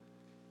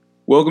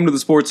Welcome to the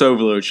Sports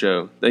Overload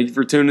Show. Thank you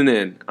for tuning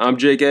in. I'm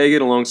Jake Agate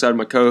alongside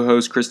my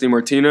co-host Christy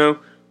Martino.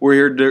 We're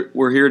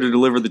here to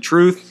deliver the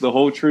truth, the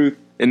whole truth,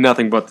 and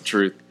nothing but the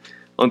truth.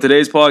 On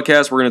today's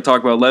podcast, we're going to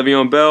talk about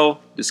Le'Veon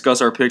Bell, discuss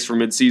our picks for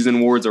midseason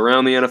awards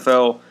around the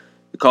NFL,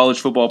 the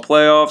college football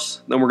playoffs.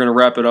 Then we're going to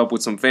wrap it up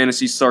with some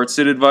fantasy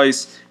start-sit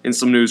advice and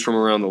some news from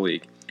around the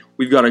league.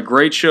 We've got a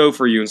great show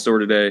for you in store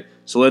today,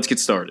 so let's get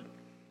started.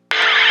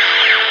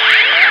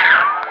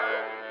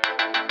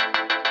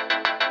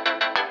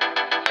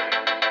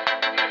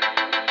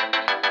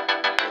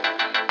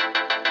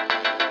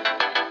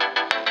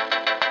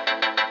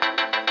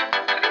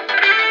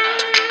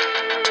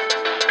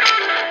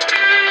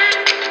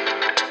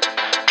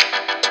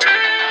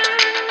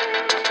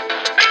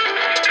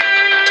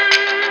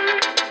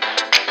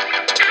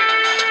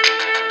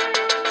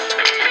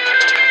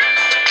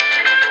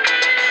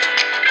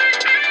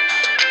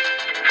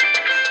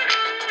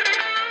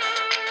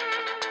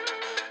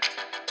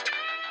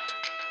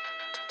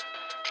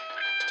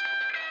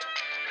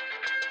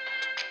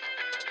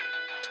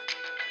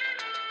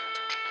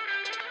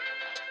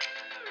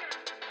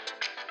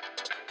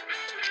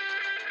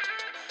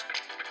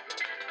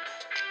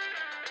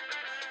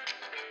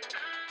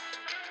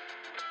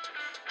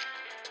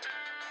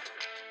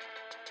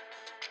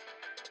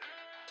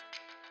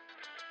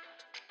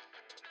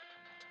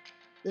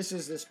 This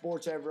is the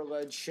Sports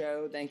Overload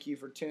Show. Thank you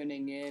for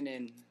tuning in,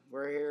 and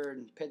we're here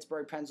in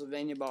Pittsburgh,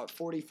 Pennsylvania, about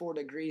 44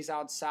 degrees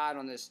outside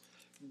on this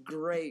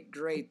great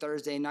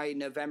Thursday night,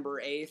 November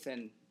 8th.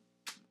 And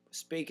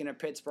speaking of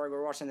Pittsburgh,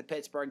 we're watching the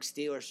Pittsburgh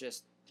Steelers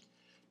just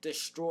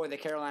destroy the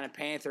Carolina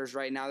Panthers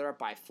right now. They're up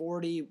by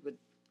 40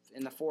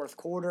 in the fourth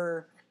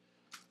quarter.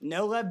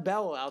 No Lev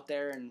Bell out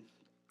there, and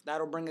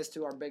that'll bring us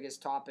to our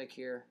biggest topic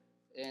here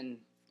in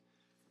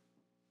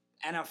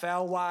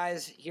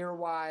NFL-wise,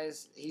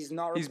 here-wise, he's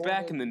not reported. He's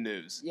back in the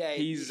news. Yeah,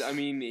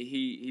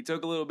 he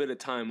took a little bit of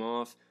time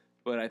off,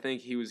 but I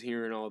think he was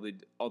hearing all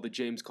the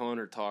James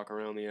Conner talk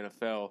around the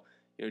NFL.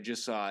 You know,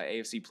 just saw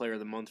AFC Player of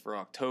the Month for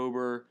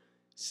October,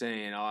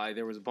 saying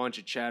there was a bunch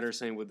of chatter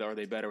saying, are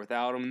they better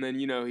without him? And then,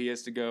 he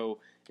has to go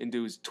and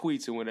do his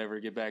tweets and whatever,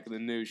 get back in the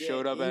news. Yeah,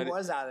 Showed up out of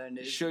the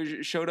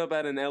news. Showed up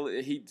at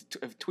he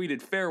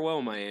tweeted,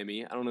 "Farewell,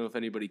 Miami." I don't know if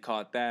anybody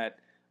caught that.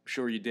 I'm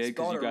sure you did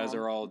because you guys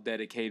are all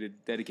dedicated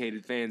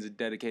fans and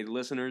dedicated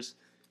listeners.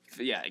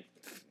 Yeah,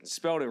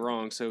 spelled it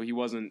wrong, so he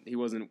wasn't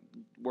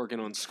working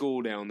on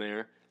school down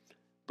there,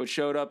 but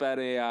showed up at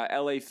a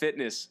LA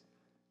Fitness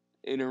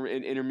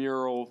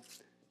intramural,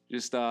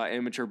 just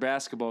amateur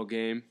basketball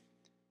game,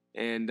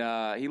 and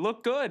he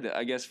looked good.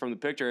 I guess from the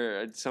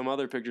picture, some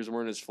other pictures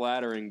weren't as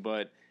flattering,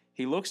 but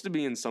he looks to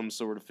be in some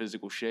sort of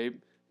physical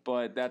shape.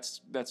 But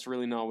that's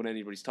really not what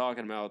anybody's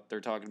talking about.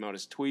 They're talking about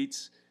his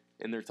tweets.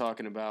 And they're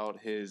talking about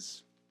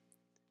is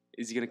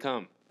he going to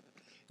come?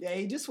 Yeah,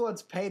 he just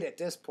wants paid at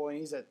this point.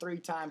 He's a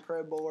 3-time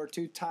Pro Bowler,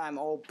 2-time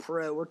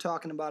All-Pro. We're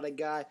talking about a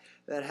guy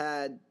that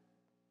had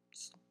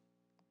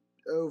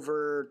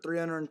over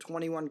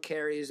 321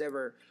 carries,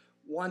 over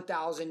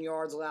 1,000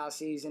 yards last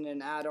season,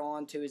 and add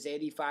on to his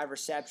 85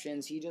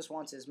 receptions. He just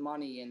wants his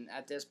money, and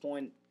at this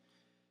point,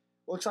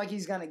 looks like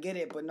he's going to get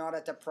it, but not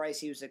at the price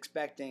he was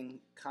expecting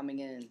coming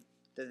in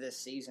to this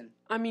season.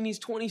 I mean, he's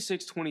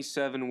 26,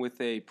 27 with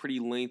a pretty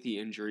lengthy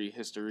injury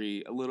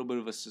history, a little bit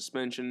of a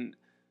suspension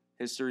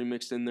history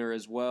mixed in there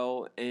as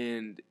well.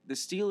 And the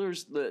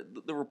Steelers,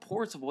 the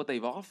reports of what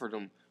they've offered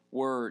him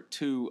were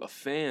to a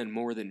fan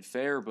more than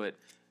fair, but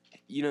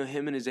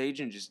him and his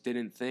agent just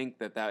didn't think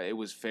that it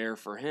was fair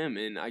for him.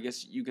 And I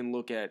guess you can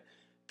look at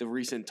the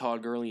recent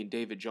Todd Gurley and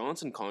David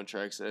Johnson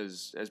contracts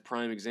as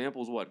prime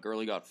examples.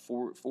 Gurley got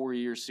 4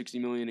 years,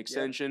 $60 million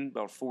extension,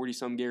 about 40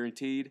 some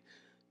guaranteed.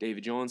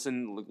 David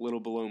Johnson, a little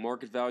below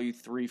market value,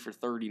 3 for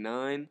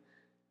 $39.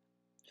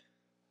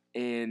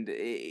 And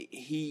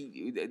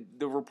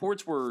the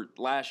reports were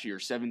last year,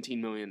 $17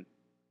 million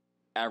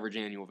average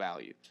annual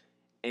value.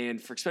 And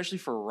especially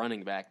for a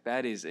running back,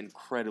 that is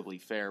incredibly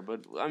fair.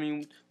 But, I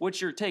mean, what's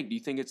your take? Do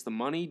you think it's the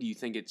money? Do you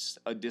think it's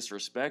a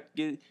disrespect?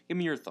 Give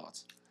me your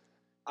thoughts.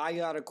 I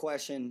got a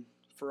question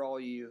for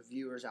all you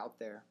viewers out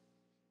there.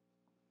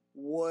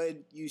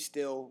 Would you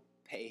still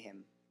pay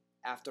him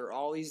after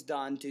all he's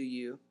done to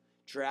you?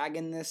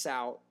 Dragging this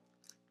out,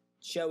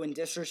 showing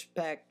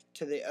disrespect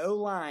to the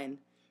O-line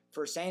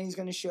for saying he's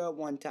going to show up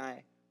one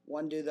time,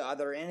 one do the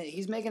other. And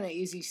he's making an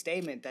easy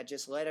statement that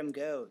just let him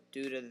go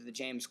due to the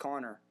James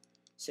Conner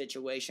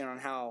situation on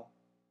how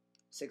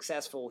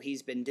successful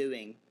he's been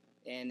doing.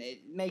 And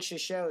it makes you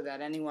show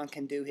that anyone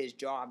can do his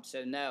job.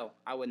 So, no,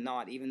 I would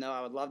not. Even though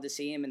I would love to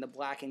see him in the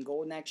black and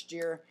gold next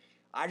year,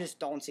 I just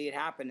don't see it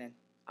happening.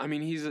 I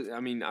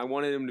mean, I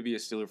wanted him to be a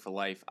Steeler for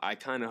life. I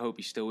kind of hope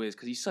he still is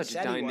because he's such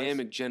a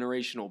dynamic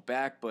generational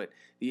back. But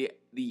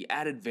the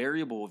added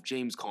variable of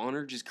James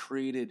Conner just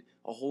created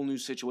a whole new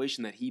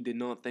situation that he did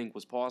not think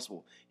was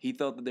possible. He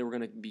thought that they were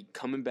going to be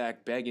coming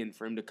back, begging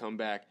for him to come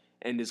back,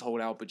 end his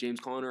holdout. But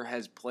James Conner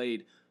has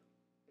played,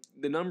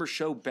 the numbers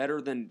show, better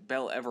than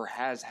Bell ever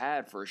has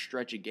had for a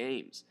stretch of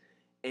games.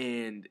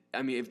 And,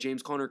 I mean, if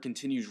James Conner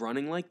continues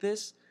running like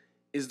this,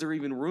 is there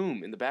even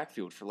room in the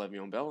backfield for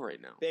Le'Veon Bell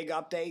right now? Big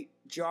update.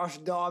 Josh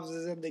Dobbs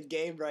is in the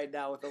game right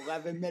now with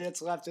 11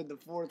 minutes left in the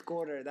fourth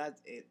quarter.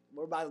 That's it.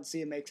 We're about to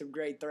see him make some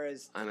great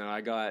throws. I know.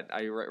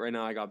 Right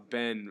now I got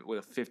Ben with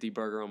a 50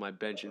 burger on my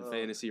bench in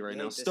fantasy right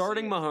now. hate to see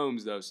Starting it.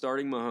 Mahomes though.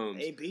 Starting Mahomes.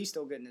 AB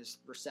still getting his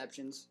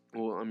receptions.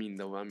 Well, I mean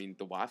the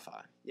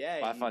Wi-Fi. Yeah,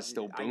 Wi-Fi's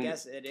still I booming.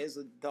 guess it is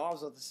with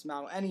Dobbs with the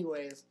smile.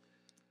 Anyways,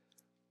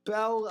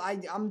 Bell, I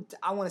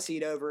want to see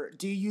it over.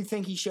 Do you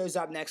think he shows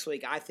up next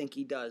week? I think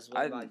he does.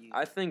 What about you?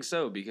 I think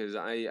so because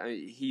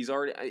he's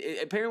already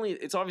apparently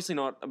it's obviously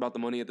not about the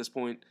money at this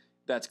point.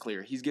 That's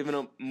clear. He's given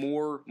up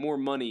more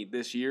money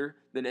this year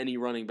than any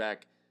running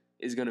back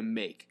is going to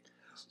make.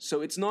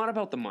 So it's not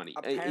about the money.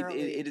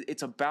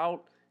 It's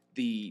about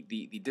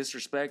the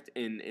disrespect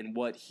and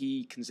what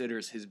he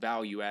considers his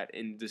value at,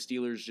 and the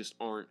Steelers just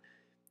aren't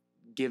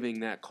giving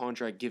that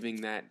contract,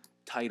 giving that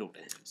title to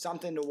him.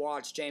 Something to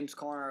watch. James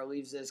Conner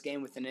leaves this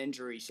game with an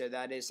injury, so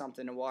that is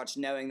something to watch,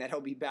 knowing that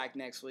he'll be back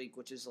next week,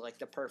 which is like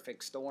the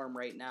perfect storm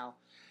right now.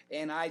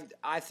 And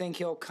I think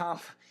he'll come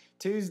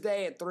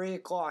Tuesday at 3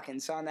 o'clock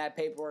and sign that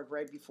paperwork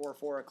right before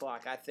 4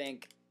 o'clock. I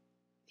think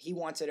he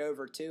wants it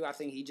over too. I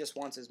think he just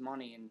wants his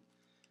money, and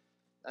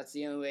that's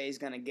the only way he's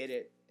going to get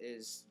it.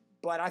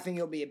 But I think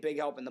he'll be a big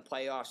help in the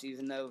playoffs,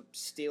 even though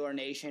Steeler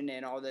Nation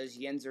and all those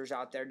Yinzers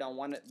out there don't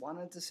want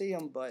to see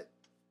him, but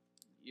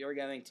you're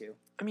going to.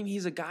 I mean,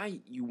 he's a guy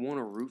you want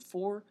to root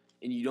for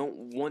and you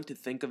don't want to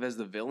think of as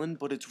the villain,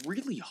 but it's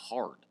really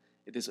hard.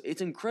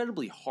 It's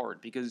incredibly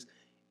hard because,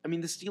 I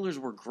mean, the Steelers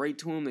were great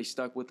to him. They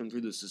stuck with him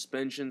through the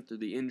suspension, through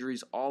the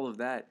injuries, all of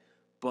that.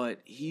 But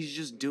he's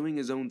just doing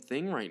his own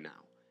thing right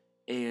now.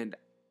 And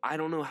I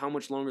don't know how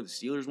much longer the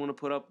Steelers want to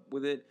put up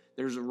with it.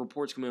 There's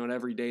reports coming out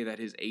every day that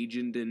his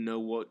agent didn't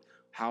know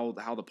how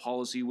the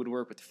policy would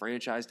work with the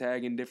franchise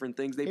tag and different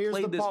things. They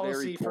played this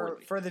very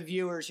poorly. For the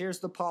viewers, here's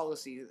the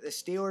policy. The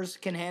Steelers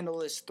can handle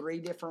this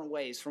 3 different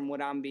ways from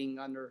what I'm being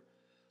under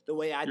the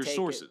way I take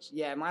sources. it.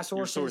 Yeah, my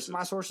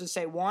sources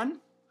say 1,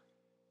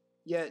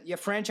 you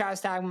franchise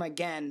tag them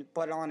again,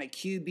 but on a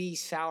QB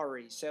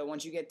salary. So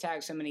once you get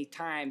tagged so many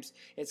times,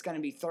 it's going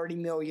to be $30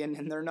 million,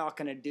 and they're not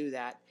going to do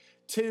that.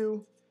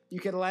 2, you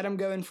could let them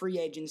go in free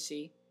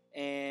agency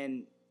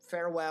and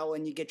farewell,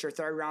 and you get your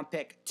 3rd round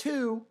pick. 3,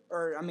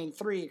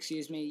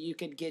 you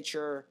could get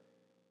your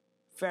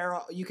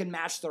you can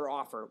match their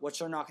offer, which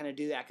they're not going to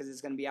do that because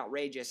it's going to be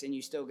outrageous, and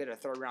you still get a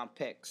 3rd round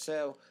pick.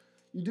 So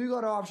you do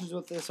got options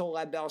with this whole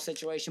Lev Bell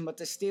situation, but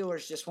the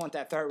Steelers just want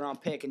that 3rd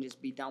round pick and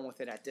just be done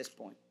with it at this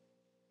point.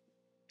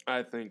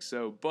 I think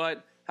so.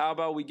 But how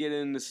about we get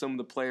into some of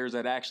the players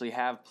that actually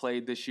have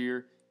played this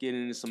year, get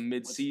into some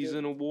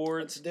mid-season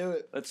awards. Let's do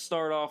it. Let's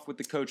start off with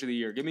the Coach of the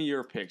Year. Give me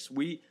your picks.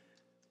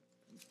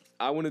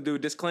 I want to do a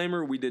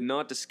disclaimer. We did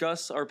not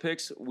discuss our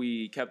picks.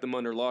 We kept them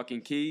under lock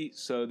and key.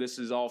 So this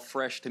is all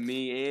fresh to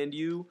me and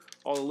you,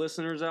 all the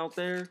listeners out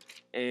there.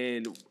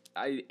 And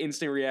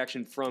instant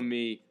reaction from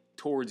me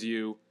towards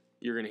you.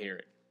 You're going to hear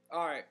it.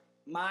 All right.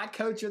 My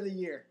Coach of the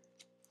Year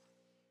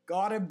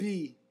gotta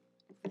be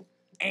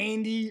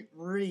Andy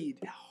Reid.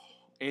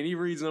 Andy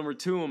Reid's number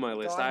 2 on my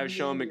list. I have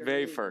Sean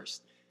McVay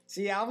first.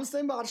 See, I was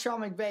thinking about Sean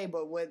McVay,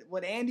 but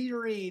with Andy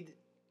Reid,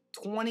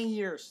 20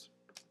 years.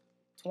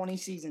 20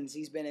 seasons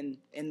he's been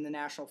in the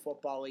National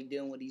Football League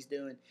doing what he's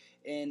doing.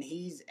 And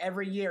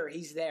every year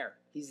he's there.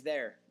 He's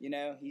there. You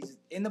know, he's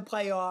in the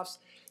playoffs.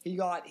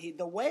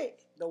 The way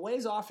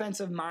his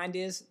offensive mind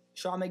is,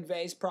 Sean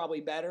McVay's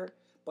probably better.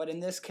 But in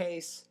this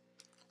case,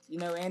 you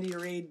know, Andy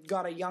Reid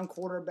got a young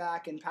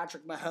quarterback and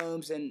Patrick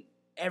Mahomes and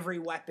every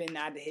weapon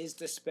at his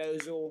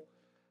disposal.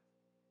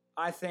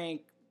 I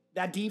think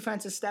that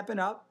defense is stepping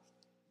up.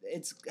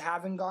 It's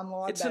haven't gone a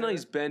lot better. It's a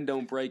nice bend,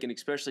 don't break, and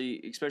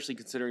especially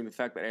considering the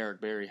fact that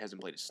Eric Berry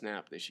hasn't played a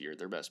snap this year,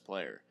 their best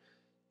player.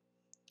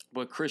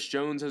 But Chris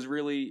Jones has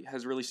really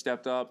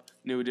stepped up.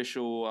 New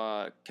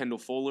additional Kendall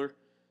Fuller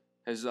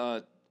has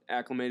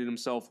acclimated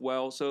himself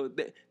well. So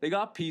they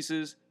got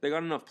pieces. They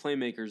got enough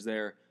playmakers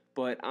there.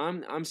 But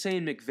I'm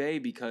saying McVay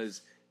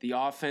because the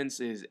offense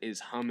is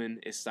humming.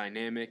 It's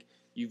dynamic.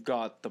 You've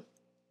got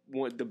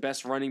the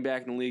best running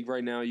back in the league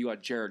right now. You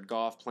got Jared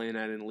Goff playing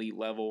at an elite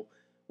level.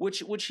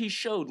 Which he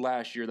showed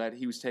last year that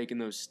he was taking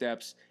those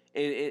steps.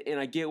 And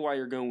I get why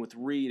you're going with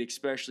Reid,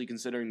 especially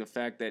considering the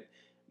fact that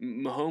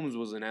Mahomes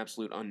was an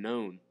absolute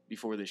unknown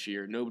before this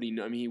year.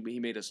 He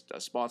made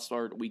a spot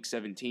start week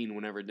 17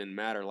 whenever it didn't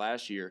matter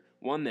last year,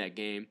 won that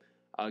game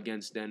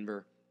against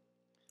Denver.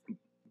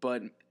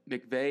 But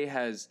McVay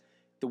has,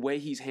 the way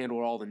he's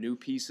handled all the new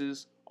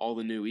pieces, all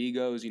the new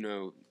egos,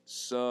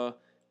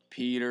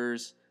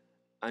 Peters,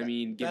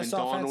 giving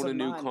Donald a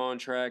new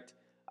contract.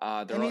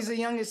 And he's the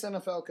youngest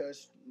NFL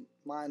coach.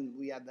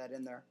 We have that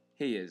in there.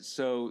 He is.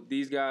 So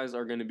these guys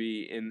are going to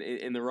be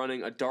in the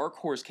running. A dark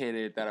horse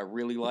candidate that I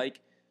really like.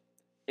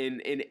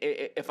 And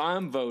if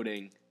I'm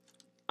voting,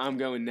 I'm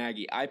going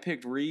Nagy. I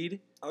picked Reid.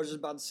 I was just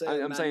about to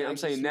say. I'm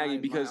saying Nagy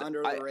because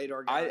under the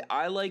radar guy.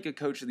 I like a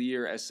Coach of the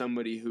Year as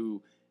somebody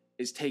who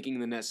is taking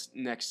the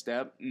next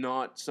step,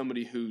 not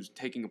somebody who's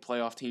taking a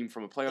playoff team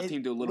from a playoff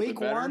team to a little bit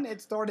better. Week 1,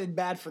 it started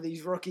bad for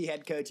these rookie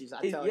head coaches,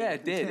 I tell you. Yeah,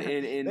 it did.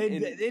 And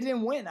they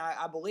didn't win.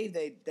 I believe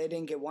they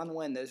didn't get one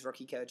win, those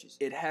rookie coaches.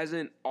 It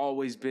hasn't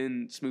always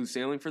been smooth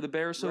sailing for the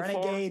Bears so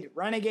far.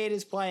 Renegade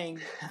is playing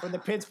for the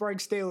Pittsburgh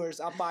Steelers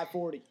up by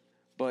 40.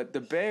 But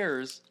the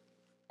Bears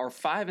are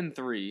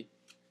 5-3,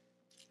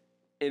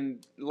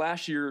 and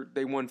last year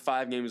they won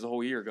 5 games the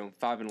whole year, going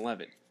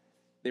 5-11.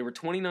 They were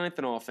 29th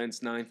in offense,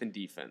 9th in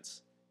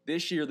defense.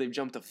 This year they've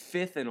jumped to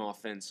 5th in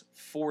offense,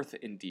 4th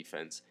in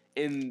defense,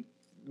 and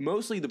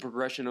mostly the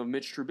progression of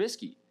Mitch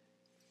Trubisky.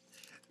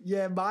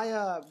 Yeah,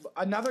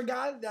 another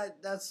guy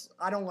that's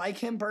I don't like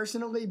him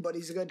personally, but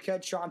he's a good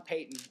coach, Sean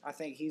Payton. I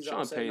think he's Sean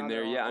also Payton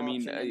there. Yeah, I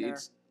mean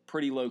it's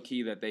pretty low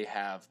key that they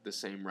have the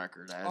same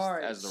record as all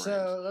right, as the Rams.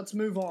 So let's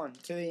move on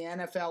to the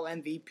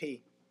NFL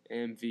MVP.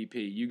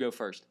 MVP, you go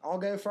first. I'll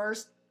go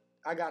first.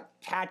 I got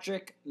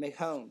Patrick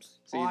Mahomes,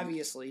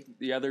 obviously.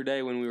 The other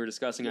day when we were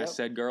discussing, I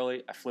said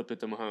Gurley. I flipped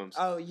it to Mahomes.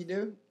 Oh, you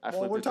do?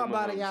 Well, we're talking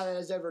about a guy that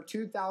has over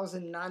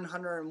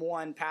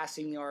 2,901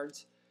 passing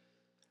yards,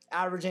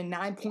 averaging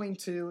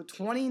 9.2,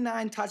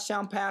 29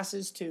 touchdown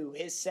passes to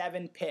his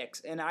 7 picks.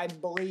 And I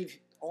believe,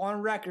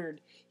 on record,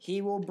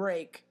 he will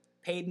break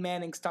Peyton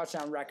Manning's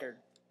touchdown record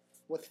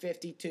with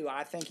 52.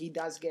 I think he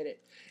does get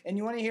it. And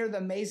you want to hear the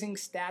amazing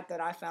stat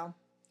that I found?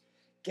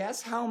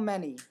 Guess how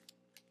many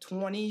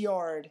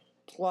 20-yard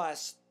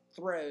plus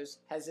throws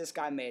has this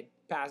guy made,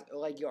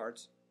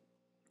 yards?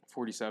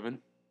 47.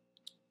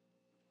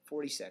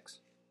 46.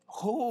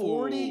 Oh.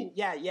 40.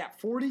 Yeah,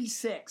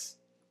 46.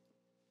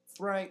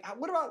 Throwing.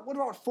 What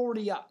about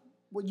 40 up?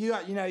 Well, you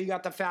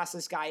got the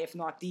fastest guy, if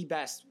not the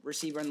best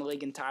receiver in the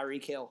league, in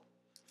Tyreek Hill.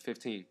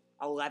 15.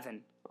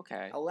 11.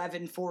 Okay.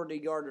 11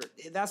 40-yarder.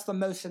 That's the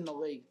most in the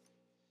league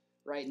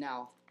right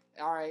now.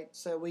 All right,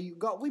 so we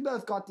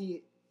both got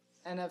the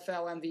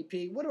NFL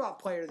MVP. What about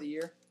Player of the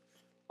Year?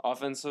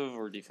 Offensive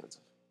or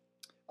defensive?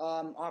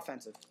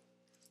 Offensive.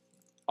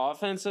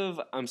 Offensive,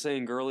 I'm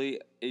saying Gurley.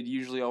 It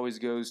usually always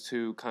goes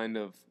to kind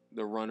of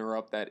the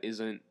runner-up that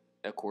isn't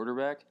a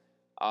quarterback.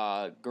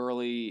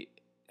 Gurley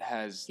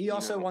has... He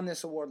also won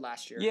this award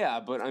last year.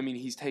 Yeah, but, I mean,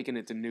 he's taken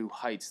it to new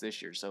heights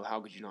this year, so how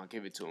could you not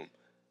give it to him?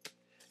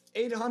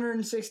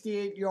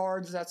 868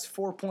 yards, that's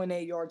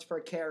 4.8 yards per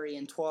carry,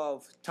 and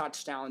 12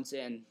 touchdowns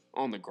in.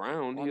 On the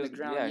ground.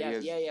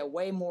 Yeah,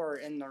 way more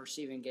in the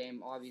receiving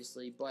game,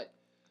 obviously, but...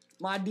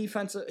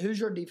 Who's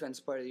your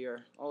defensive player of the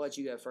year? I'll let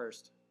you go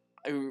first.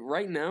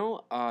 Right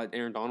now,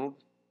 Aaron Donald.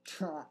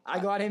 I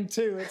got him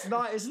too. It's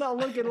not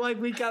looking like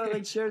we kind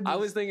of shared this. I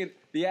was thinking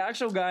the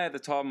actual guy at the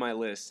top of my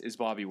list is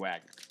Bobby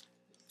Wagner.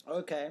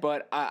 Okay.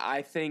 But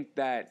I think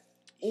that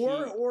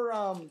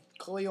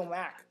Khalil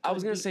Mack. I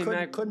was going to say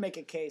Mack could make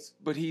a case,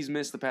 but he's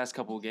missed the past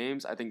couple of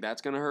games. I think that's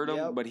going to hurt him.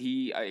 Yep. But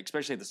he,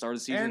 especially at the start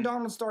of the season, Aaron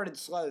Donald started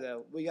slow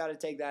though. We got to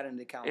take that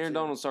into account. Aaron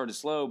Donald started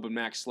slow, but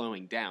Mack's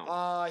slowing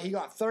down. He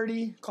got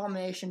 30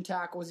 combination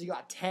tackles. He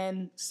got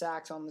 10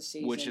 sacks on the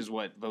season, which is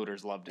what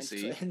voters love to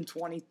see. And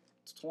 20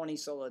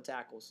 solo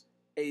tackles.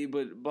 Hey,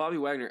 but Bobby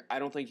Wagner, I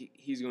don't think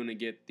he's going to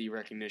get the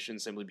recognition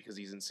simply because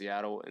he's in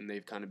Seattle and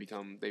they've kind of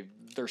become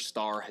their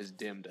star has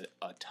dimmed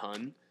a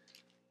ton.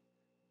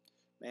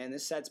 Man,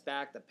 this sets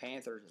back the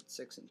Panthers at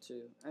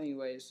 6-2.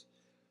 Anyways,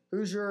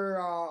 who's your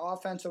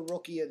offensive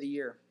rookie of the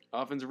year?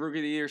 Offensive rookie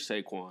of the year,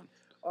 Saquon.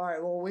 All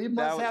right, well, we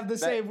must have the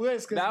same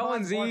list. That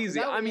one's easy.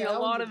 A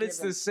lot of it's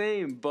the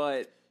same,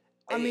 but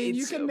I mean,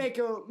 you can make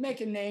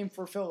a name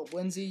for Phillip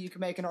Lindsay. You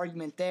can make an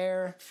argument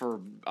there for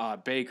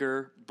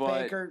Baker,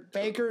 but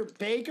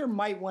Baker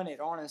might win it.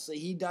 Honestly,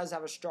 he does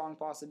have a strong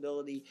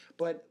possibility.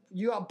 But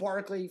you got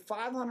Barkley,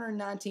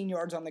 519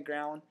 yards on the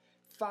ground,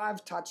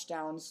 5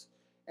 touchdowns.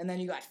 And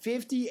then you got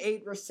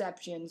 58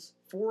 receptions,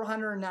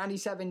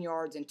 497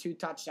 yards, and 2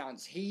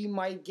 touchdowns. He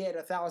might get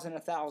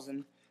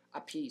 1,000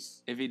 a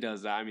piece. If he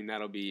does that, I mean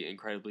that'll be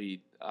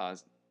incredibly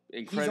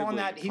He's on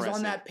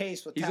that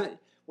pace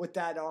with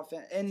that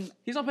offense, and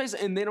he's on pace.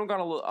 And they don't got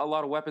a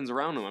lot of weapons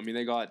around him. I mean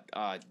they got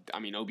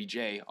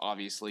OBJ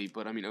obviously,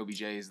 but I mean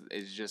OBJ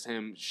is just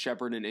him.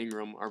 Shepard and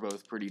Ingram are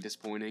both pretty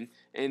disappointing,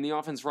 and the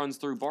offense runs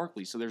through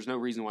Barkley, so there's no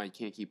reason why he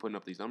can't keep putting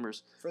up these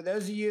numbers. For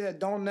those of you that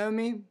don't know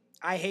me,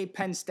 I hate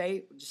Penn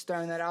State. Just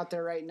throwing that out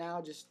there right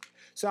now.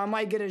 So I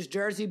might get his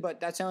jersey, but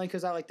that's only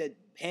because I like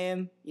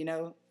him,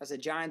 as a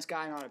Giants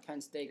guy, not a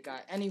Penn State guy.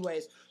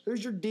 Anyways,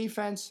 who's your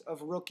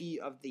defensive rookie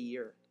of the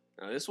year?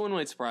 Now, this one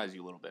might surprise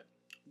you a little bit.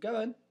 Go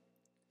ahead.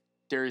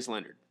 Darius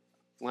Leonard,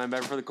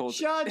 linebacker for the Colts.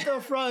 Shut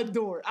the front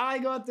door. I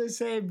got the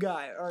same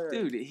guy. All right.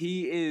 Dude,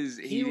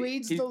 he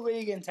leads the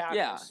league in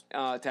tackles.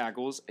 Yeah,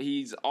 tackles.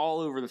 He's all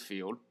over the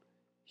field.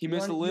 He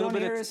missed a little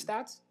bit of his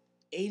stats?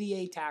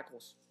 88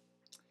 tackles.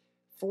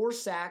 4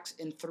 sacks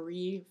and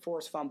 3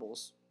 forced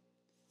fumbles.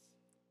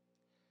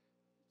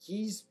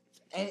 He's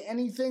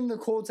anything the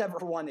Colts ever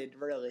wanted,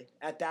 really,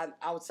 at that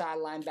outside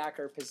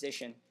linebacker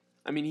position.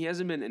 I mean, he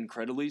hasn't been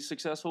incredibly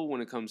successful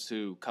when it comes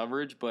to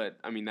coverage, but,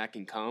 I mean, that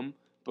can come.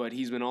 But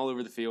he's been all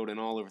over the field and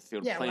all over the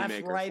field playmaker.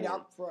 Left, right,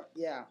 up front,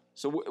 yeah.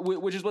 So,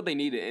 which is what they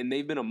needed, and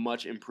they've been a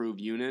much improved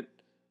unit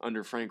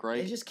under Frank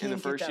Reich They just in can't the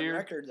get first that year.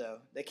 record, though.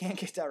 They can't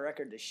get that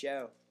record to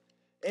show.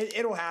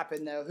 It'll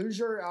happen, though. Who's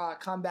your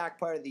comeback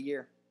player of the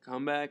year?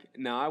 Comeback.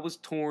 Now, I was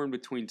torn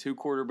between two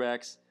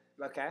quarterbacks.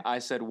 Okay. I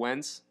said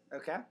Wentz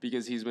Okay.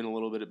 because he's been a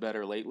little bit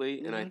better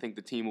lately, and I Mhm. think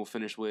the team will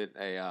finish with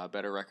a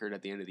better record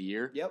at the end of the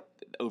year Yep.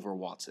 over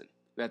Watson.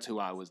 That's who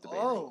I was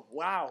debating. Oh,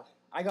 wow.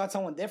 I got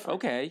someone different.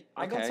 Okay.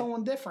 I got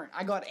someone different.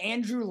 I got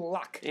Andrew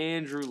Luck.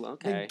 Andrew,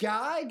 okay. The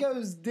guy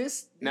goes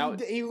this. Now-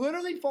 he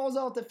literally falls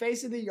off the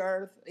face of the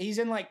earth. He's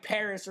in like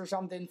Paris or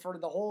something for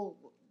the whole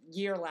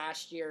year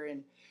last year,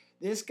 and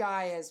this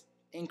guy is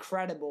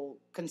incredible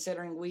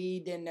considering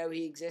we didn't know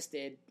he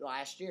existed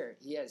last year.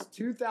 He has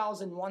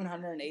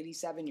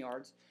 2,187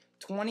 yards,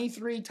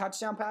 23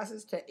 touchdown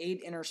passes to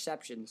 8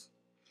 interceptions,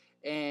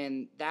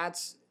 and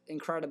that's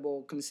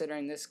incredible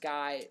considering this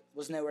guy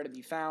was nowhere to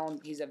be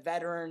found. He's a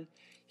veteran.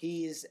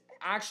 He's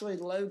actually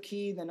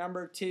low-key the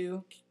number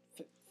 2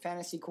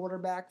 fantasy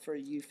quarterback for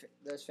you,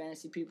 those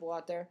fantasy people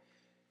out there.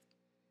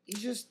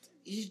 He's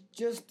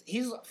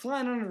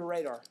flying under the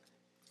radar.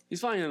 He's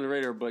flying under the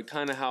radar, but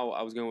kind of how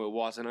I was going with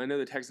Watson. I know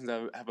the Texans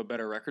have a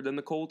better record than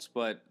the Colts,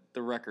 but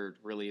the record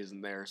really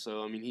isn't there.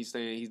 So I mean, he's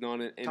not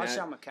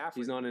Touchdown McCaffrey.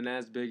 he's not in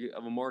as big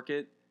of a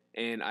market,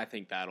 and I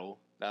think that'll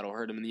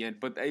hurt him in the end.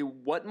 But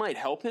what might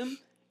help him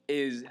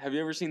is, have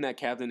you ever seen that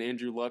Captain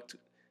Andrew Luck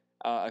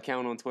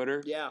account on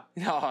Twitter? Yeah.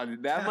 Oh,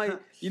 that might,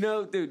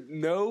 dude.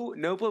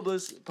 No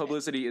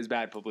publicity is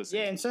bad publicity.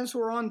 Yeah, and since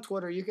we're on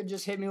Twitter, you could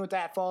just hit me with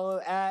that follow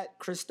at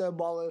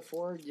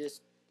CristoBallo4.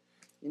 Just,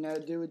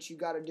 do what you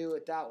got to do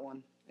with that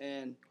one.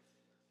 And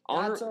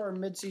that's our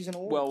midseason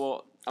award.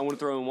 Well, I want to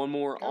throw in one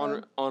more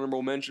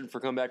honorable mention for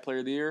comeback player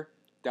of the year,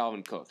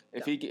 Dalvin Cook.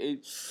 If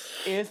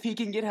he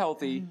can get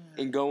healthy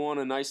and go on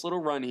a nice little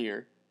run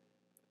here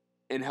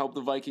and help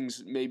the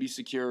Vikings maybe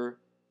secure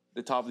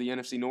the top of the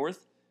NFC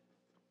North,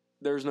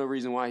 there's no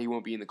reason why he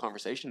won't be in the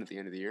conversation at the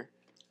end of the year.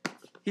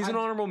 He's an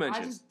honorable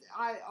mention.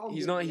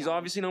 He's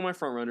obviously not my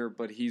front runner,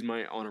 but he's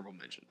my honorable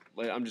mention.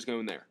 I'm just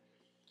going there.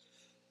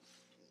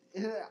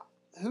 Yeah.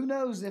 Who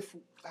knows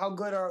how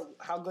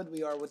good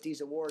we are with these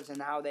awards and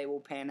how they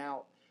will pan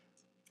out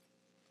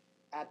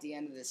at the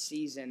end of the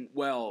season.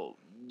 Well,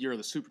 you're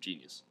the super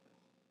genius,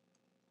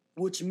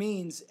 which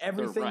means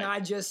everything right.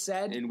 I just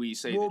said and we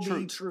say will the truth.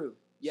 Be true.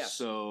 Yes.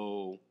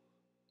 So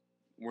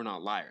we're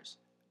not liars.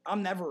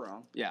 I'm never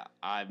wrong. Yeah,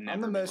 I'm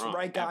the most wrong,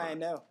 right guy ever. I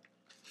know.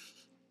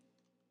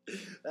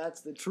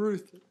 That's the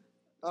truth.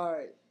 All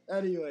right.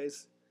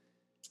 Anyways,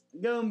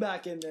 going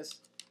back in this.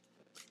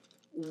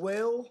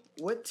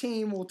 What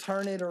team will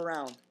turn it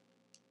around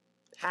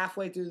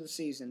halfway through the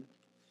season?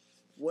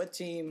 What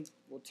team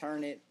will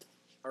turn it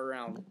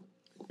around?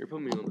 You're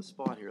putting me on the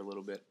spot here a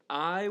little bit.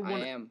 I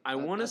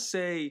want to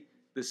say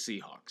the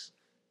Seahawks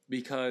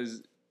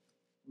because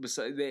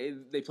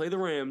they play the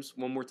Rams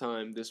one more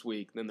time this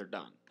week, then they're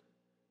done.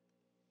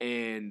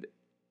 And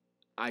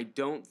I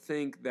don't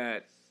think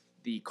that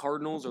the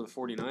Cardinals or the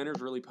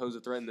 49ers really pose a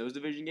threat in those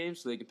division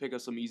games, so they can pick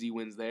up some easy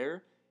wins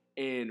there.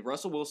 And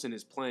Russell Wilson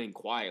is playing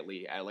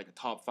quietly at like a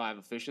top 5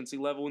 efficiency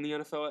level in the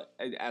NFL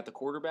at the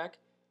quarterback.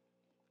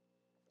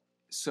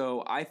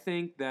 So I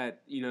think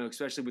that,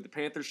 especially with the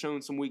Panthers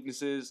showing some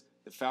weaknesses,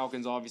 the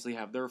Falcons obviously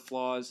have their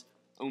flaws.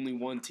 Only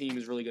one team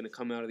is really going to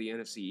come out of the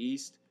NFC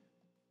East.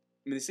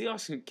 I mean, the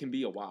Seahawks can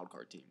be a wild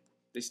card team.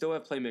 They still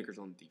have playmakers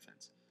on the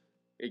defense.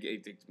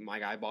 My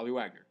guy, Bobby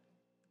Wagner.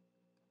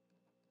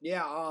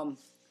 Yeah,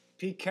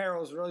 Pete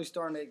Carroll's really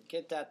starting to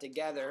get that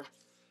together.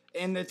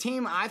 And the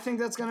team I think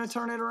that's going to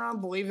turn it around,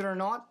 believe it or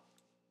not,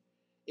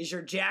 is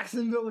your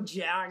Jacksonville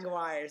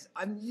Jaguars.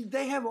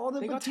 They have all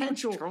the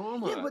potential. Got too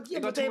much drama.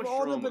 But they have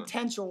all the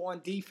potential on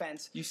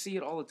defense. You see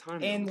it all the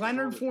time. And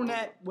Leonard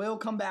Fournette will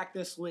come back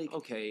this week.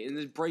 Okay, and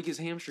then break his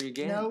hamstring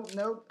again.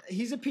 No,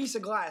 he's a piece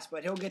of glass,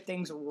 but he'll get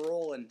things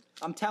rolling.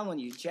 I'm telling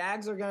you,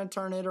 Jags are going to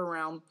turn it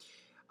around.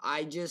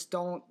 I just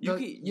don't.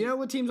 You know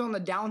what team's on the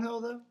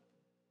downhill though?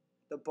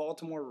 The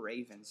Baltimore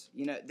Ravens.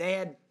 They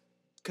had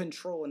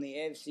control in the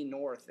AFC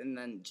North and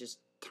then just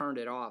turned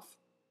it off.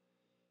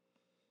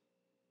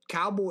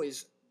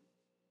 Cowboys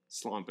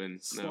slumping.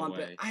 No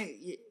way.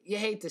 You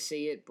hate to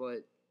see it,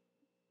 but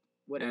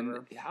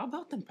whatever. And how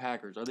about them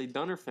Packers? Are they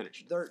done or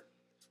finished? They're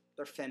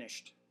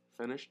finished.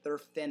 Finished? They're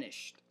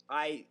finished.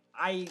 I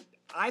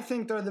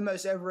think they're the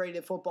most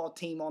overrated football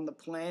team on the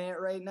planet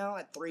right now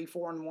at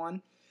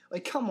 3-4-1.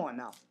 Like, come on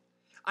now.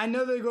 I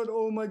know they go,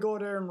 oh my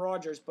God, Aaron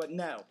Rodgers, but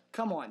no.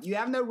 Come on. You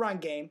have no run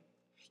game.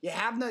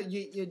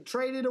 You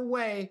traded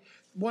away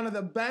one of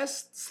the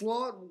best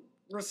slot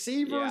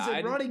receivers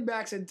and running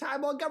backs in Ty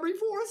Montgomery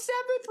for a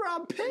 7th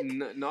round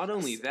pick. Not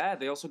only that,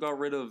 they also got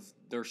rid of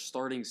their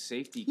starting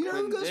safety. You know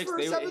who goes for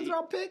a 7th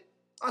round pick?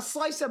 A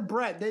slice of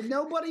bread. That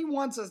nobody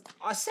wants a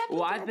 7th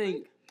round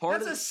pick.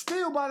 That's a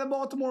steal by the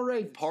Baltimore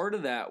Ravens. Part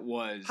of that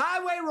was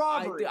highway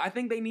robbery. I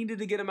think they needed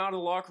to get him out of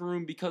the locker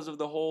room because of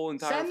the whole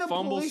entire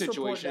fumble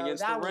situation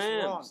against the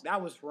Rams.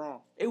 That was wrong.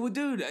 It would,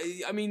 dude.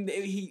 I mean,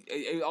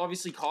 it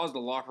obviously caused a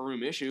locker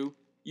room issue.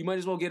 you might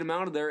as well get him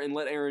out of there and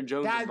let Aaron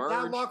Jones emerge.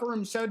 That locker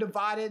room's so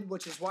divided,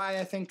 which is why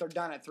I think they're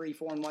done at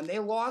 3-4-1. They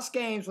lost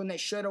games when they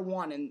should have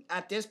won, and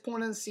at this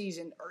point in the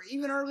season, or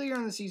even earlier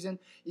in the season,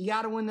 you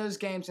got to win those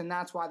games, and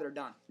that's why they're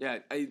done. Yeah,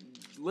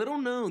 little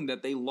known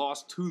that they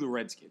lost to the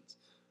Redskins.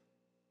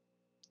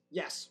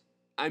 Yes.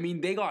 I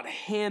mean, they got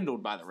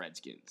handled by the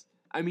Redskins.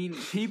 I mean,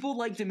 people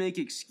like to make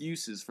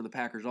excuses for the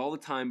Packers all the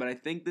time, but I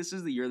think this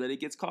is the year that it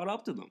gets caught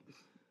up to them.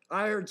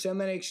 I heard so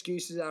many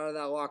excuses out of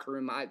that locker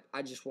room.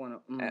 I just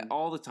want to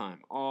All the time.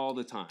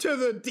 To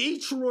the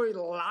Detroit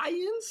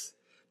Lions?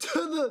 To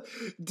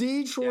the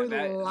Detroit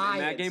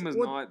Lions.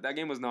 That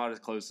game was not as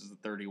close as the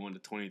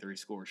 31-23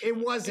 score. It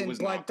wasn't,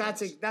 but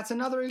that's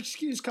another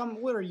excuse.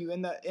 What are you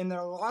in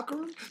their locker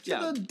room?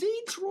 To the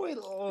Detroit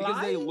Lions?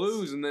 Because they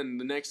lose, and then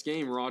the next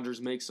game,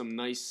 Rodgers makes some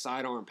nice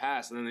sidearm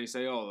pass, and then they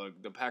say, "Oh,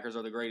 the Packers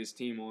are the greatest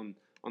team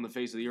on the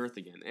face of the earth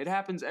again." It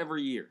happens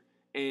every year.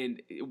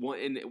 And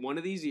one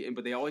of these,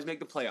 but they always make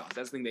the playoffs.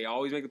 That's the thing. They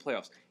always make the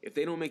playoffs. If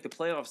they don't make the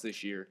playoffs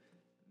this year,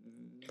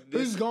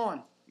 who's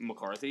gone?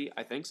 McCarthy,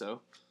 I think so.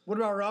 What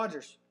about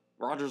Rodgers?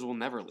 Rodgers will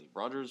never leave.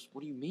 Rodgers,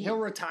 what do you mean? He'll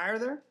retire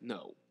there?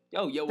 No.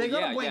 Oh, yeah, well, they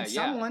gotta blame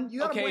someone.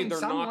 You gotta blame they're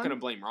someone. not going to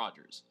blame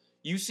Rodgers.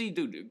 You see,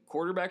 dude,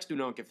 quarterbacks do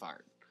not get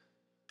fired.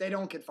 They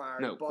don't get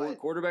fired. No, but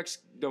quarterbacks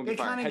don't get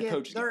fired. Head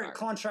coaches get fired.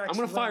 Contracts I'm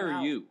going to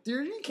fire you.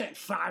 Dude, you can't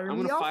fire me. I'm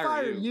going to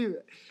fire you.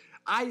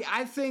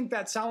 I think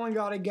that someone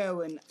got to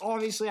go, and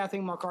obviously I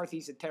think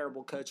McCarthy's a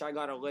terrible coach. I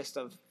got a list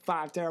of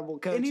 5 terrible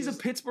coaches. And he's a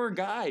Pittsburgh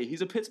guy.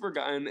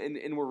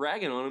 And we're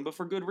ragging on him, but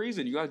for good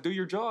reason. You got to do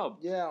your job.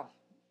 Yeah.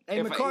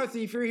 Hey,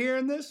 McCarthy, if you're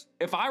hearing this.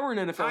 If I were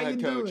an NFL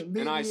head coach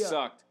and I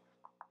sucked,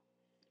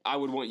 I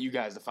would want you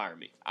guys to fire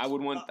me. I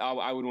would want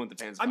the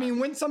fans to fire me.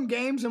 Win some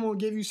games and we'll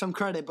give you some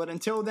credit, but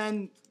until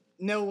then,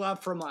 no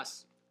love from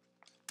us.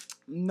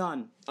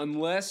 None.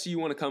 Unless you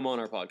want to come on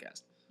our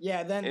podcast.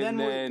 Yeah, then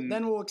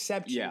we'll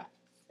accept you. Yeah.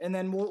 And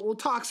then we'll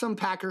talk some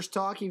Packers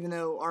talk, even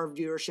though our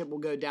viewership will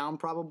go down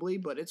probably,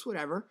 but it's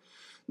whatever.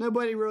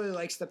 Nobody really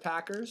likes the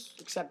Packers,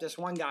 except this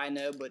one guy I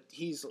know, but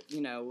he's,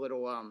 a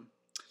little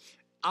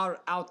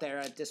out there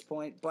at this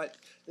point. But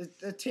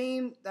the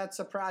team that's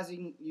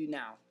surprising you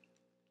now,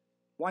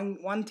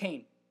 one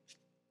team.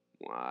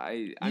 Well,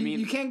 I mean,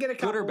 you can't get a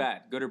couple. Good or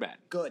bad? Good or bad?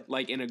 Good.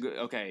 Like in a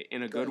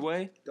good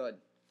way? Good.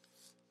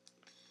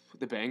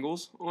 The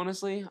Bengals,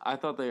 honestly, I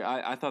thought they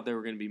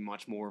were going to be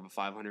much more of a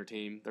 500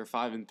 team. They're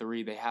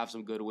 5-3. They have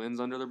some good wins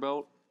under their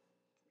belt.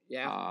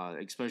 Yeah,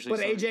 especially. But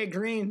AJ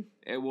Green.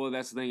 Well,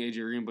 that's the thing, AJ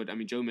Green. But I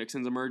mean, Joe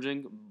Mixon's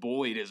emerging.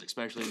 Boyd is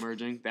especially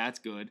emerging. That's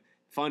good.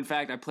 Fun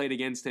fact: I played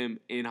against him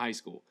in high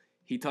school.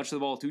 He touched the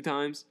ball 2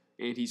 times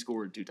and he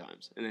scored 2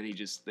 times, and then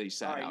they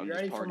sat out. All right, you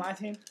ready for my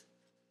team?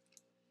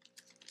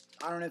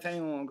 I don't know if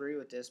anyone will agree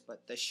with this,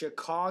 but the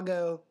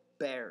Chicago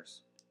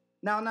Bears.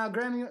 Now,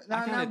 Graham,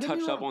 I kind of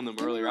touched up on them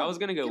earlier. I was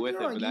going to go with it,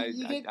 but I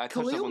touched up on them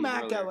Khalil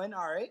Mack earlier. going,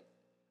 all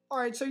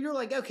right. So you're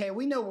like, okay,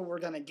 we know what we're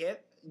going to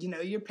get.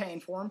 You're paying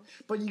for him.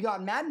 But you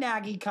got Matt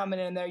Nagy coming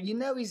in there.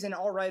 He's an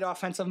all right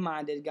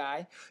offensive-minded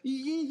guy.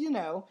 And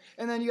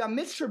then you got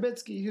Mitch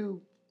Trubisky,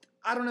 who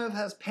I don't know if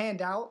has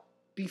panned out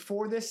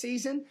before this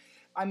season.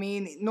 I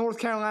mean, North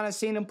Carolina's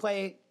seen him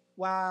play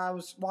while I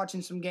was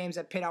watching some games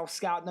at Pitt. I was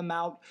scouting them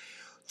out.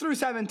 Threw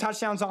 7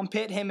 touchdowns on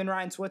Pitt, him and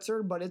Ryan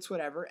Switzer, but it's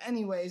whatever.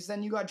 Anyways,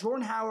 then you got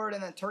Jordan Howard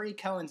and then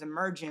Tariq Cohen's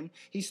emerging.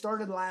 He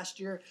started last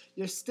year.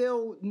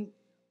 Allen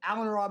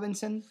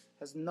Robinson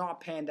has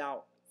not panned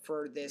out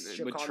for this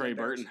Chicago But Trey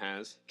Bears. Burton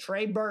has.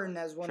 Trey Burton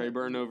has Trey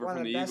Burton over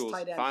from the Eagles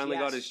finally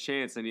got his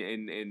chance, and he's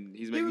making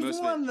most of it. He was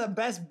one of the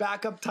best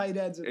backup tight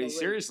ends in the league.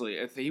 Seriously,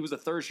 if he was a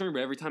third string,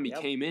 but every time he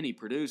came in, he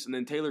produced. And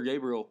then Taylor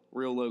Gabriel,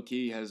 real low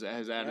key, has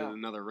added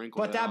another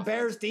wrinkle. But that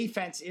Bears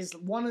defense is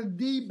one of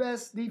the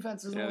best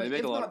defenses in the league. They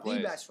make a lot of plays.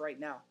 The best right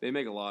now. They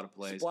make a lot of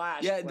plays.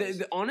 Splash yeah,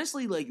 plays.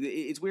 Honestly,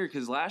 it's weird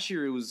because last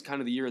year it was kind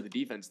of the year of the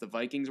defense. The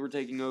Vikings were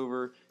taking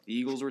over. The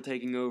Eagles were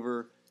taking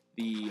over.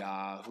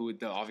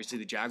 Obviously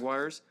the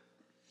Jaguars.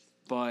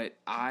 But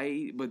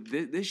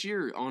this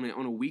year on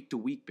a week to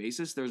week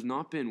basis, there's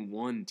not been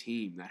one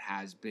team that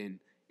has been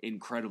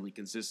incredibly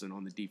consistent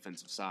on the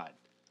defensive side.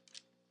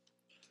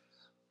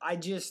 I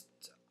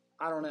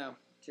don't know.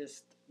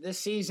 Just this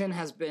season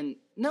has been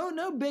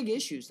no big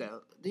issues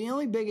though. The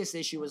only biggest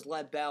issue was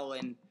Lev Bell,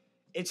 and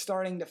it's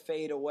starting to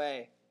fade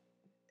away,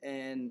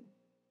 and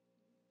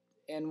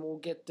we'll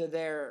get to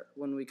there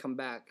when we come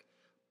back.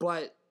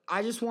 But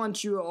I just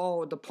want you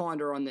all to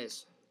ponder on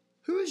this.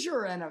 Who is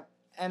your NFL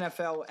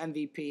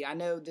MVP? I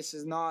know this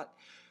is not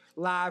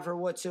live or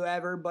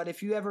whatsoever, but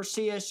if you ever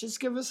see us,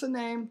 just give us a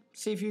name.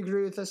 See if you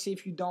agree with us. See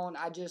if you don't.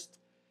 I just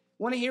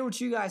want to hear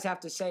what you guys have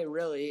to say,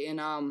 really, and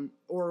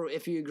or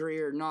if you agree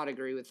or not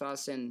agree with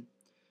us. And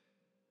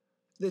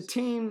the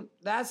team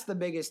that's the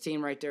biggest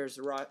team right there is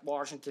the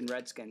Washington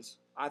Redskins.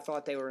 I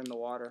thought they were in the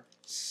water.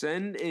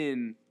 Send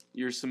in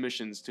your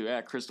submissions to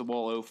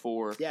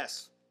 @Crystalball04.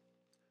 Yes.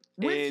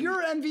 With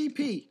your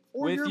MVP.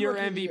 With your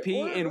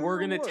MVP, and we're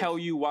going to tell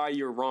you why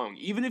you're wrong.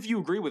 Even if you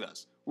agree with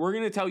us, we're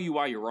going to tell you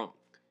why you're wrong.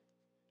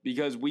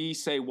 Because we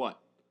say what?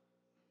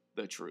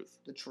 The truth.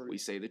 The truth. We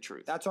say the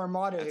truth. That's our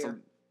motto here.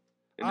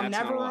 And I'm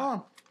that's never not a lie.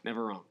 wrong.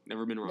 Never wrong.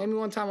 Never been wrong. Name me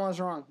one time I was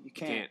wrong. You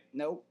can't. can't.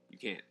 Nope. You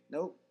can't.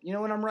 Nope. You know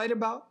what I'm right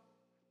about?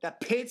 The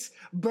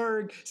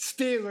Pittsburgh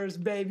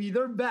Steelers, baby.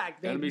 They're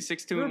back, baby. That'll be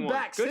 6-2 They're and 1.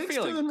 back. Good 6-2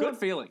 feeling. and Good 1.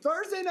 feeling.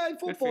 Thursday Night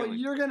Football, feeling.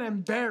 you're going to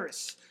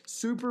embarrass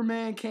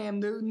Superman Cam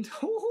Newton.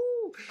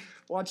 Woo-hoo.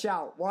 Watch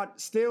out.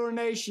 Steeler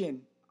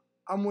Nation,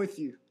 I'm with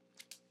you.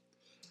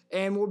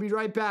 And we'll be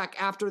right back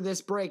after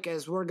this break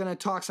as we're going to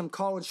talk some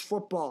college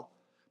football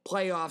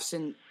playoffs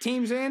and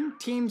teams in,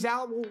 teams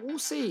out. We'll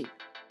see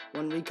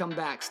when we come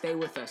back. Stay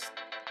with us.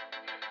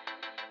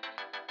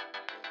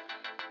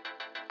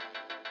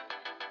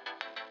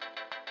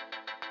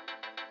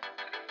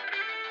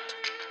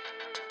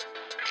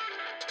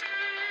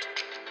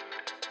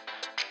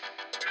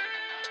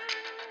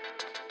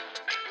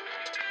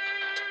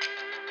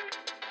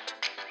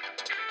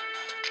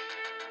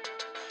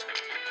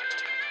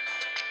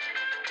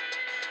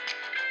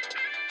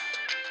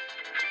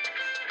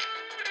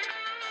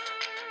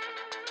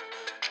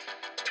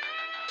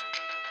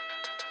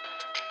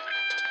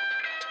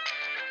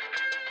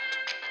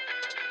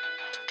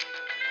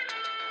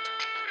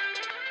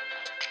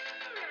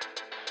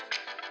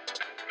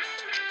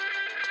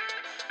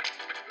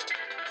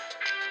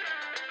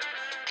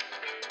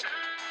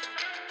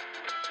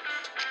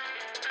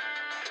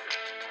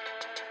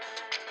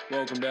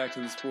 Welcome back to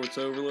the Sports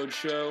Overload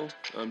Show.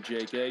 I'm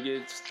Jake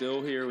Eggett,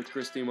 still here with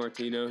Chris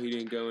DiMartino. He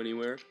didn't go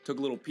anywhere. Took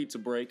a little pizza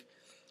break.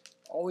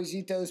 Always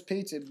eat those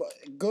pizzas, but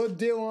good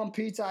deal on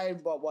pizza. I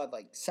had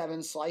like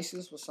 7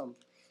 slices with some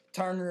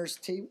Turner's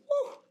tea.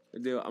 Woo!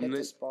 Good deal. Hit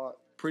the spot.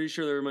 Pretty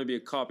sure there might be a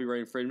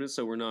copyright infringement,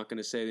 so we're not going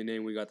to say the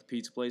name we got the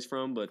pizza place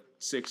from, but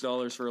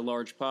 $6 for a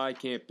large pie,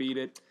 can't beat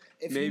it.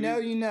 If you know,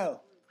 you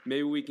know.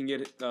 Maybe we can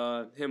get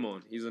him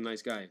on. He's a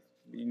nice guy.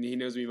 He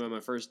knows me by my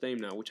first name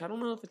now, which I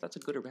don't know if that's a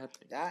good or bad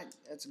thing.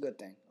 That's a good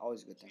thing.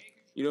 Always a good thing.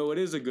 You know what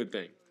is a good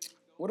thing?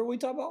 What are we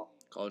talking about?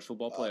 College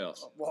football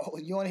playoffs. Well,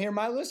 you want to hear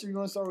my list or you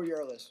want to start with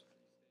your list?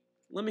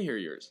 Let me hear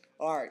yours.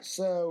 All right,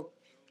 so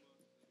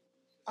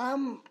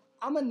I'm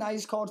a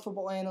nice college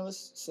football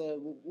analyst,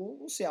 so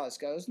we'll see how this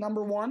goes.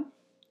 Number 1,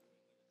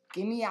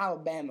 give me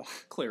Alabama.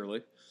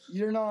 Clearly.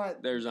 You're not.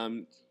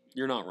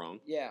 You're not wrong.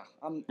 Yeah,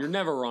 You're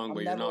never wrong,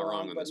 but you're not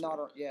wrong on this one.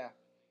 Yeah.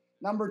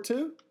 Number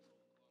 2,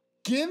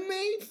 give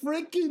me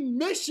freaking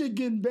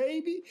Michigan,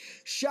 baby.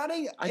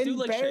 I do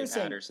like Shea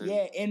Patterson.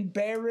 Yeah,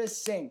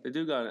 embarrassing. They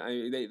do got.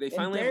 They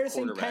finally have a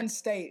Embarrassing quarterback. Penn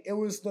State. It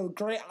was the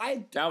great.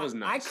 That was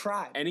nice. I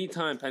cried.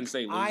 Anytime Penn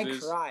State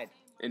loses, I cried.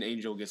 an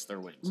Angel gets their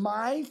wings.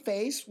 My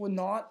face would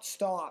not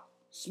stop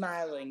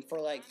smiling for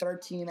like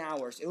 13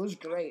 hours. It was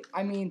great.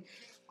 I mean,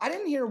 I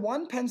didn't hear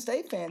one Penn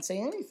State fan say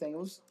anything. It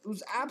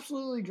was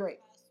absolutely great.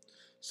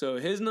 So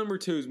his number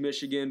 2 is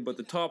Michigan, but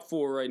the top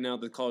 4 right now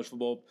the college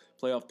football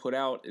playoff put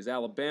out is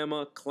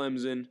Alabama,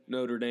 Clemson,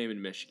 Notre Dame,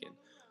 and Michigan.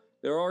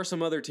 There are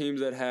some other teams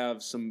that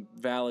have some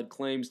valid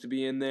claims to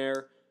be in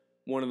there.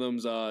 One of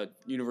them's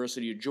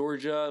University of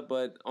Georgia,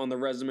 but on the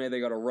resume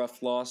they got a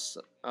rough loss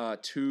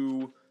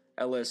to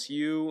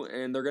LSU,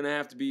 and they're going to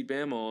have to beat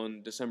Bama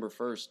on December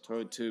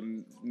 1st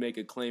to make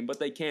a claim. But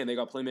they can. They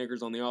got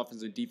playmakers on the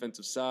offensive and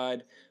defensive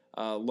side.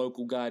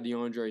 Local guy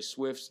DeAndre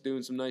Swift's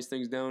doing some nice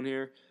things down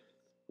here.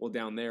 Well,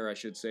 down there, I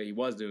should say. He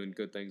was doing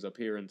good things up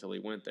here until he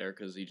went there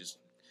because he just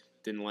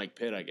didn't like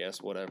Pitt, I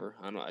guess. Whatever.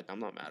 I'm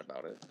not mad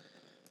about it.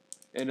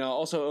 And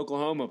also,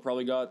 Oklahoma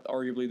probably got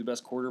arguably the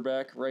best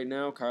quarterback right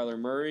now, Kyler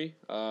Murray,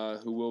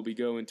 who will be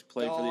going to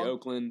play for the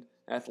Oakland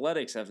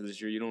Athletics after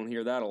this year. You don't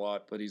hear that a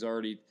lot, but he's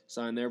already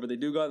signed there. But they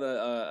do got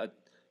a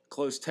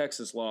close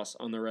Texas loss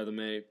on their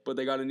resume. But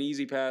they got an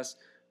easy path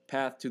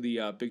to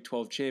the Big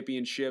 12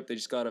 championship. They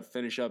just got to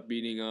finish up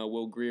beating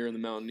Will Grier and the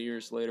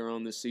Mountaineers later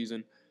on this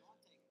season.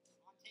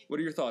 What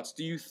are your thoughts?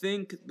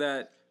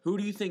 Who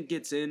do you think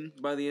gets in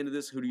by the end of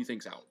this? Who do you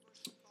think's out?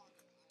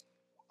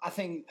 I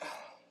think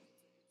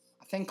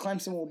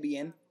Clemson will be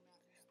in,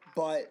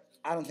 but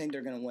I don't think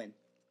they're going to win.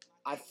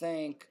 I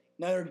think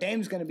Notre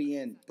Dame's going to be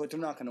in, but they're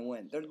not going to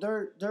win.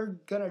 They're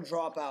going to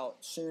drop out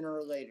sooner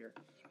or later.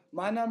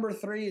 My number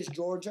 3 is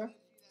Georgia.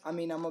 I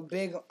mean, I'm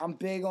big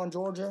on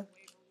Georgia,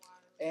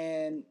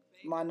 and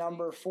my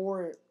number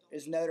 4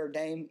 is Notre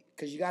Dame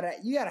because you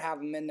gotta have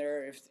them in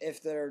there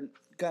if they're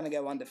gonna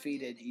go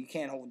undefeated. You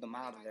can't hold them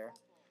out of there.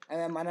 And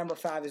then my number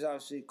 5 is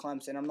obviously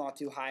Clemson. I'm not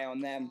too high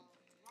on them,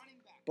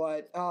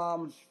 but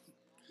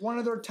one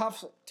of their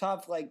tough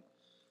like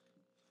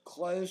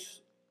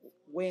close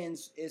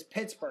wins is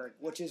Pittsburgh,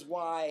 which is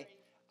why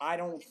I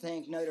don't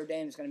think Notre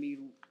Dame is going to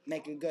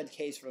make a good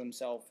case for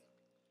themselves.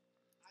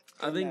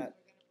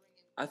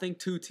 I think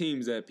 2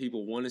 teams that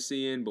people want to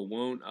see in but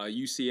won't.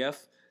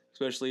 UCF,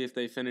 especially if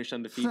they finish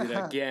undefeated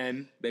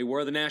again. They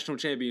were the national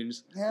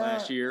champions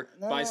last year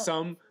by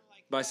some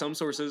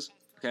sources.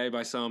 Okay,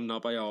 by some,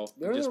 not by all,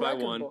 just by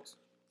one. Books.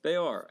 They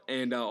are,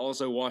 and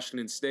also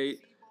Washington State.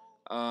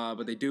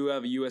 But they do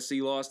have a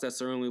USC loss. That's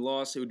their only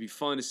loss. It would be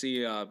fun to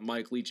see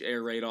Mike Leach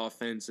air raid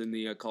offense in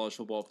the college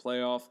football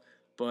playoff,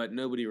 but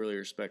nobody really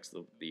respects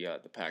the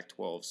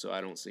Pac-12, so I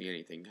don't see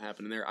anything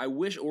happening there. I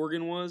wish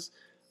Oregon was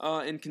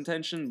in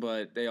contention,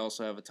 but they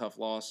also have a tough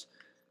loss.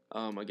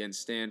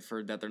 against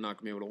Stanford that they're not going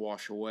to be able to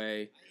wash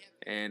away,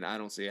 and I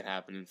don't see it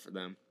happening for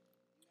them.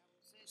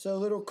 So a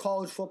little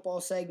college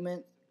football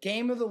segment.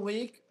 Game of the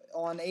week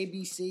on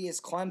ABC is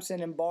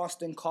Clemson and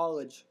Boston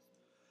College.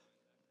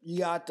 You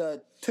got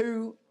the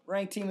 2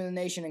 ranked team in the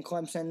nation in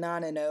Clemson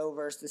 9-0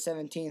 versus the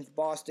 17th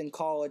Boston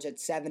College at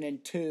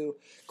 7-2.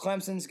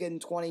 Clemson's getting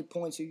 20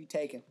 points. Who you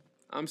taking?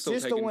 I'm still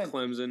taking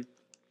Clemson.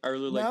 I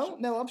really like.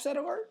 No upset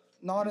alert.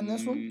 Not in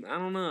this one. I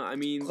don't know. I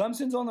mean,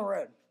 Clemson's on the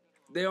road.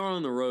 They are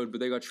on the road, but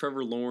they got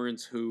Trevor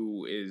Lawrence,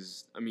 who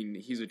is, I mean,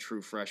 he's a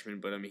true freshman,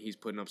 but I mean, he's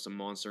putting up some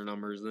monster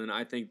numbers. Then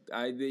I think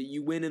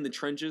you win in the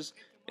trenches,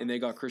 and they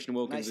got Christian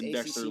Wilkins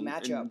nice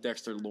and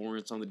Dexter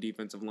Lawrence on the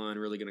defensive line,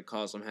 really going to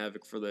cause some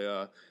havoc for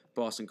the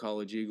Boston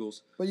College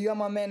Eagles. But you got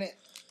my man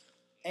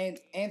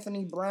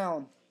Anthony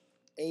Brown,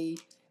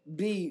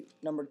 AB,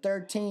 number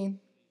 13.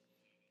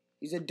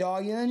 He's a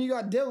dog. And then you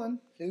got Dylan,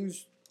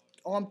 who's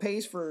on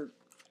pace for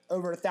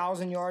over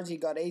 1,000 yards. He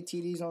got 8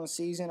 TDs on the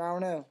season. I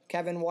don't know.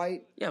 Kevin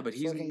White. Yeah, but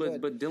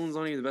Dylan's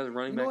not even the best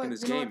running back in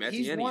this game.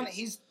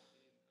 He's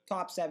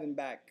top 7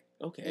 back.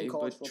 Okay,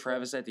 but football.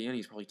 Travis Etienne,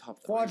 he's probably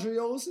top 3.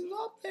 Quadriolis is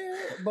up there,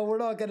 but we're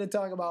not going to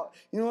talk about.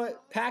 You know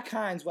what? Pack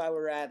Hines while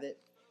we're at it.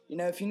 You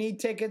know, if you need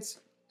tickets,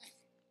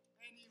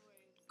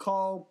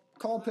 call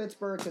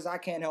Pittsburgh because I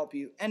can't help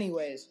you.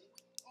 Anyways,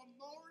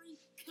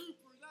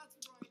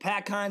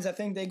 Pack Hines, I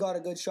think they got a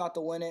good shot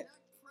to win it,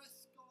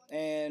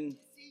 and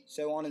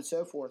so on and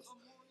so forth.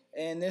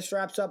 And this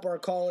wraps up our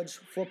college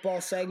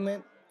football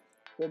segment.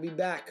 We'll be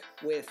back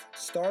with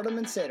Start 'em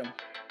and Sit 'em.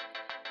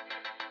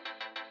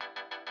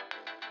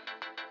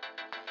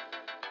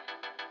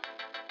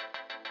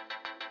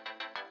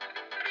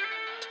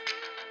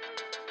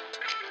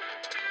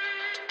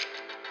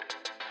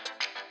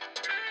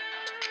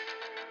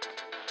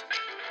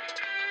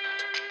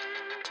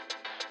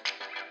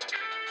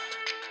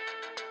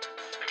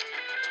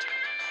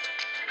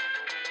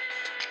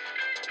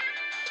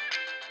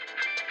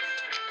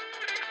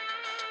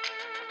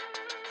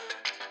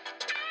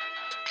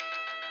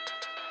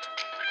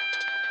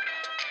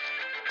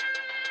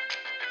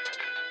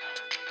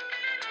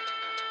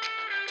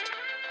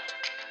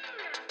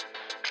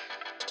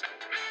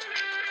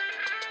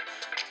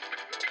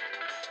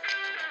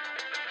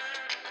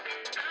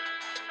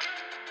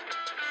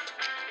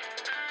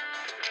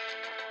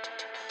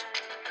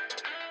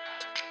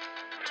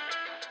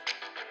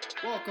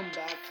 Welcome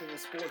back to the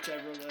Sports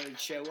Overload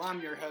Show.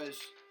 I'm your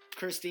host,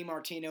 Chris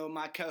DiMartino, and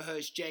my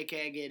co-host, Jake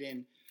Eggett.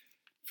 And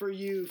for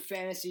you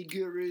fantasy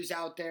gurus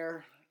out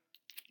there,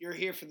 you're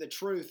here for the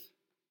truth.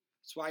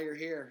 That's why you're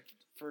here,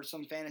 for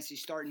some fantasy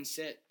start and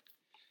sit.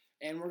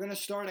 And we're going to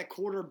start at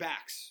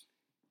quarterbacks.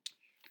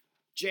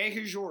 Jay,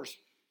 who's yours?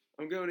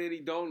 I'm going Andy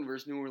Dalton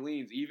versus New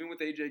Orleans, even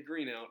with A.J.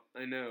 Green out,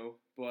 I know.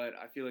 But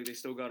I feel like they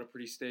still got a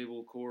pretty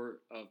stable core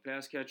of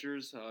pass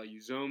catchers.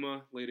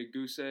 Uzoma laid a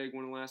goose egg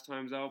one of the last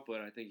times out,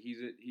 but I think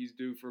he's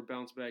due for a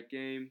bounce-back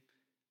game.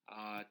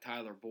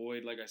 Tyler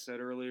Boyd, like I said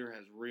earlier,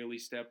 has really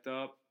stepped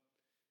up.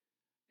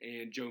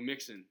 And Joe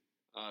Mixon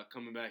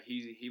coming back.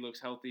 He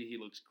looks healthy. He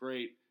looks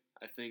great.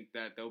 I think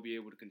that they'll be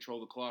able to control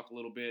the clock a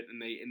little bit,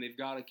 and they've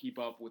got to keep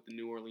up with the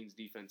New Orleans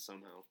defense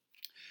somehow.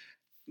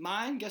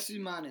 Mine, guess who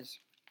mine is?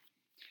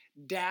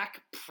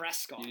 Dak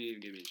Prescott. You didn't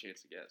even give me a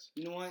chance to guess.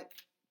 You know what?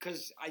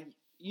 Because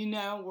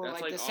we're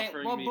That's like the same.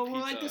 Well, but we're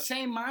like the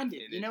same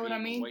minded. You know what I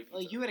mean?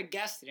 Like you would have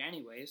guessed it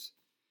anyways.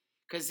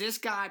 Because this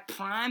guy,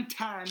 prime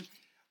time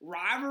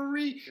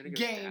rivalry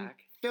game,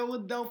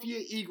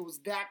 Philadelphia Eagles,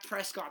 Dak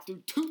Prescott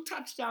threw 2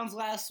 touchdowns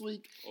last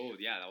week. Oh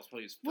yeah, that was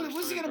probably his first.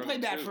 Was he going to play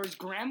bad for his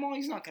grandma?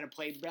 He's not going to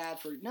play bad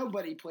for.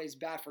 Nobody plays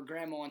bad for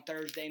grandma on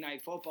Thursday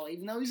Night Football,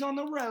 even though he's on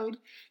the road.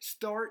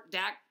 Start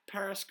Dak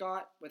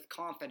Prescott with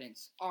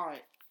confidence. All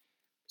right.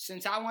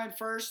 Since I went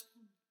first,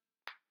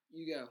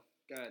 you go.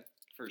 Go ahead.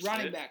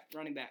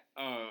 Running back.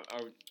 Are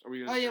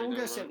we? Oh yeah, we'll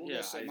go sit. We'll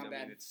go sit. My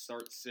bad. It's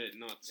start sit,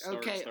 not start.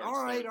 Okay. Start,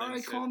 all right.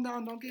 sit. Calm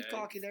down. Don't get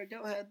cocky there.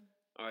 Go ahead.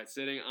 All right.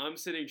 I'm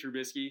sitting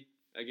Trubisky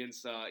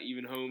against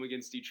even home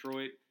against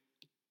Detroit.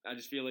 I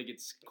just feel like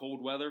it's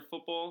cold weather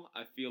football.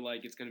 I feel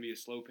like it's going to be a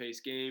slow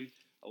paced game.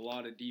 A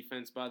lot of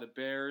defense by the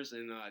Bears,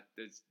 and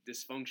this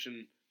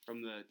dysfunction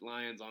from the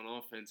Lions on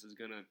offense is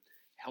going to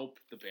help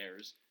the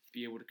Bears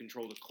be able to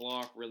control the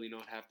clock, really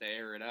not have to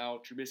air it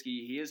out.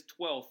 Trubisky, he is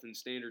 12th in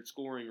standard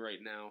scoring right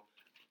now,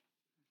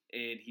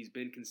 and he's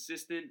been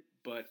consistent,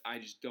 but I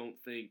just don't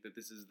think that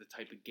this is the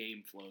type of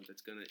game flow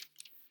that's going to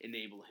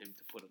enable him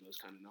to put up those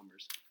kind of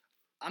numbers.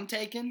 I'm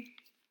taking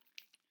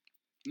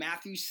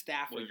Matthew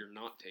Stafford. Well, you're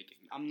not taking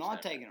him. I'm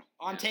not taking him.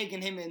 I'm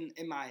taking him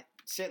in my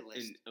sit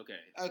list.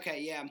 Okay,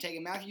 yeah, I'm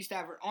taking Matthew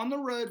Stafford on the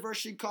road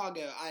versus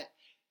Chicago.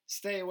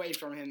 Stay away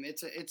from him.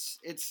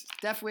 It's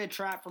definitely a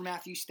trap for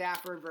Matthew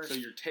Stafford versus.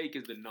 So your take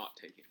is to not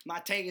take him. My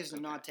take is to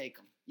not take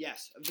him.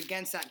 Yes,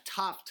 against that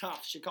tough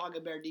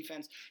Chicago Bear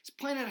defense. He's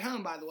playing at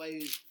home, by the way,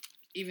 who's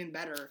even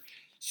better.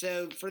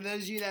 So for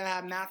those of you that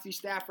have Matthew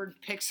Stafford,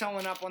 pick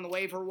someone up on the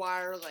waiver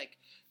wire like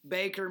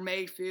Baker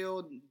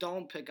Mayfield.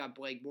 Don't pick up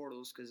Blake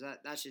Bortles because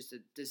that's just a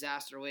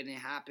disaster waiting to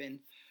happen.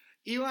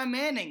 Eli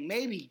Manning,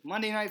 maybe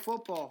Monday Night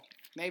Football.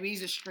 Maybe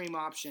he's a stream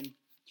option.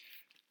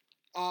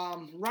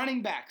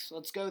 Running backs.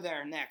 Let's go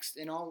there next,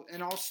 and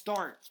I'll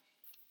start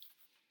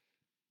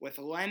with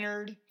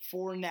Leonard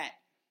Fournette.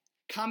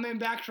 Coming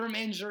back from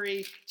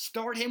injury,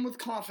 start him with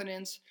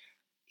confidence.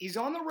 He's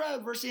on the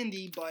road versus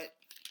Indy, but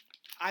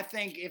I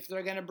think if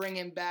they're going to bring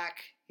him back,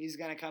 he's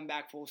going to come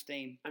back full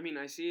steam. I mean,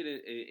 I see it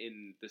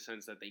in the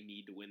sense that they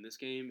need to win this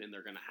game, and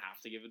they're going to have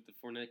to give it to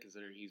Fournette,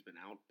 considering he's been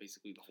out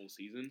basically the whole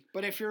season.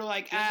 But if you're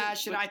like,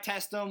 should I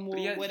test him?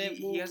 He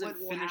hasn't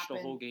finished the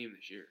whole game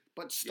this year.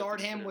 But start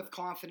him with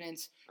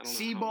confidence. Seaball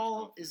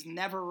C-Ball is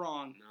never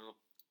wrong. No,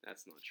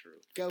 that's not true.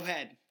 Go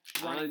ahead.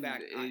 Running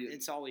back.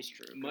 It's always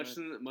true. Much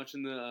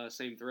in the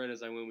same thread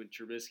as I went with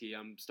Trubisky,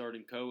 I'm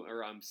sitting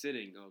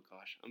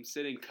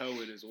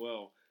Cohen as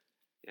well.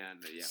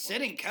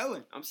 Sitting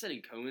Cohen. I'm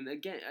sitting Cohen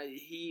again.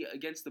 He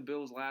against the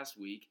Bills last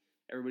week.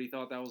 Everybody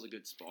thought that was a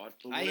good spot.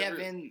 But I have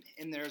him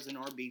in there as an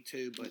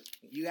RB2, but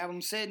you have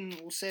him sitting,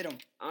 we'll sit him.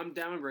 I'm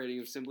downgrading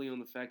him simply on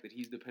the fact that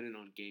he's dependent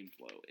on game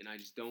flow, and I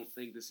just don't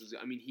think this is.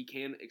 I mean, he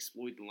can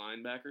exploit the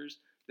linebackers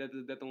that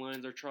the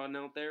Lions are trotting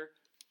out there,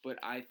 but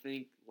I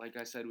think, like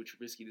I said with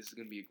Trubisky, this is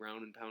going to be a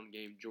ground and pound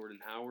game. Jordan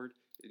Howard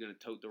is going to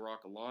tote the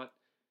rock a lot,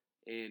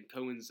 and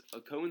Cohen's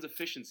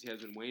efficiency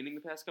has been waning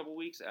the past couple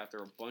weeks after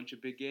a bunch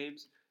of big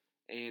games,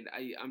 and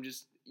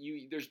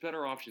there's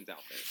better options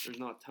out there. There's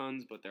not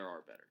tons, but there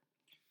are better.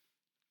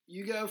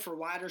 You go for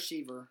wide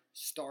receiver,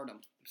 start him.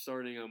 I'm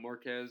starting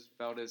Marquez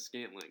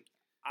Valdes-Scantling.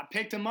 I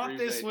picked him up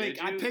this week.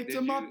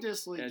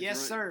 Yes,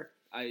 sir.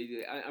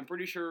 I'm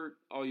pretty sure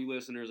all you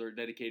listeners are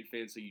dedicated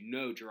fans, so you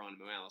know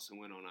Geronimo Allison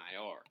went on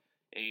IR,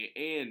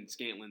 and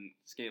Scantling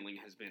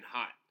has been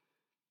hot.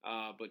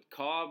 But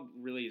Cobb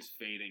really is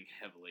fading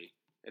heavily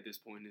at this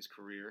point in his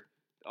career.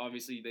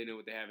 Obviously, they know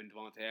what they have in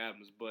Devontae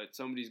Adams, but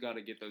somebody's got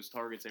to get those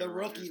targets. The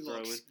rookie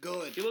looks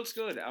good. He looks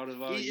good out of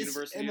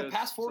University. In the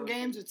past 4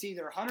 games, it's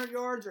either 100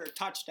 yards or a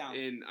touchdown.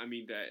 And, I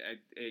mean,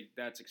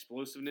 that's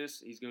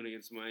explosiveness. He's going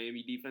against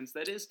Miami defense.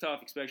 That is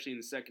tough, especially in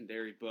the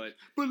secondary, but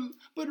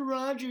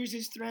Rodgers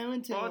is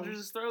throwing to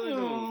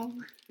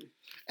him.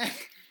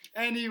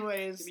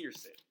 Anyways. Give me your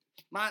sit.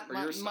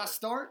 My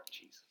start?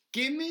 Jeez.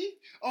 Give me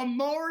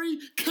Amari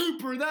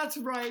Cooper. That's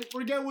right.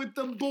 We're going with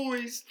the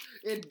boys.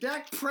 And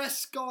Dak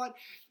Prescott,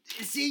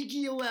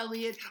 Ezekiel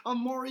Elliott,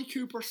 Amari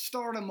Cooper.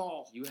 Start them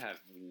all. You have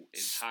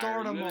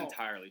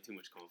entirely too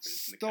much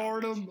confidence in the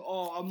Start them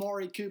all.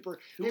 Amari Cooper.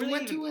 Who are they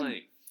even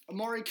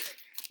playing?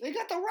 They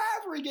got the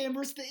rivalry game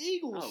versus the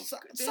Eagles.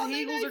 The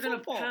Eagles are going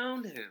to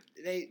pound him.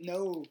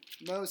 No.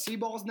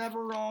 C-Ball's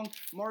never wrong.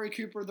 Amari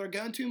Cooper, they're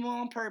going to him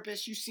on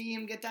purpose. You see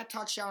him get that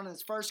touchdown in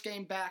his first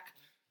game back.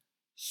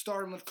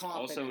 Start him with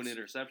confidence. Also an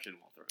interception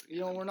while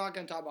throwing. We're not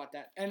going to talk about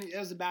that. And it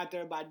was a bad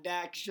throw by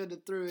Dak. Should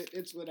have threw it.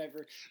 It's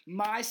whatever.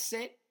 My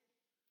sit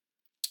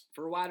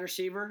for wide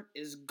receiver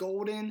is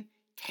Golden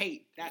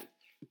Tate. That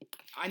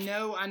I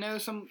know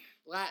some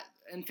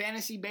in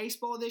fantasy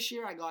baseball this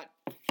year I got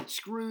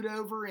screwed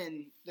over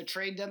in the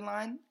trade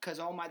deadline because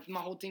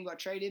my whole team got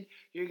traded.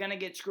 You're going to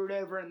get screwed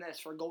over in this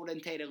for Golden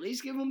Tate. At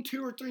least give him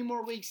 2 or 3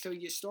 more weeks till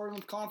you start him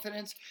with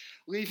confidence.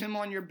 Leave him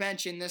on your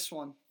bench in this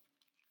one.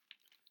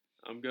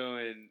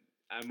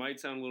 I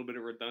might sound a little bit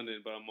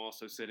redundant, but I'm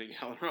also sitting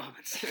Allen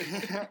Robinson.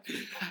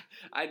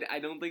 I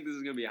don't think this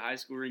is going to be a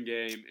high-scoring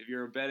game. If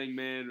you're a betting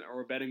man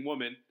or a betting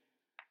woman,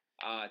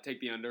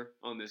 take the under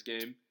on this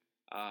game.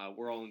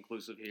 We're all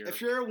inclusive here.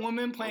 If you're a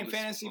woman playing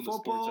fantasy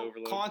football,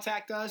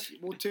 contact us.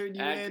 We'll tune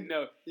you in.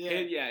 No,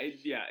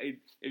 if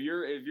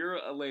you're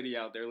a lady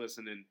out there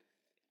listening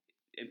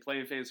and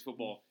playing fantasy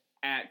football,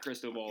 at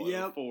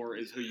Cristobal 4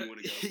 is who you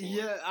want to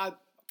go for.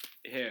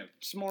 Him.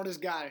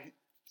 Smartest guy.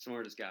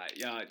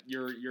 Yeah,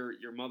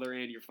 your mother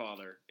and your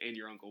father and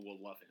your uncle will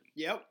love him.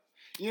 Yep.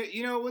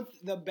 You know what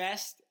the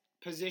best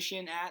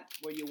position at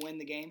where you win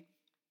the game?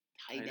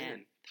 Tight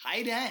end.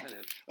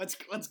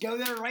 Let's go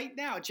there right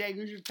now. Jay,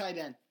 who's your tight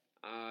end?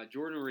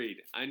 Jordan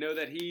Reed. I know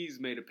that he's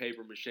made a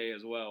paper mache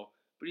as well,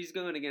 but he's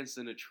going against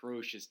an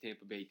atrocious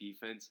Tampa Bay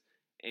defense.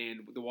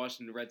 And the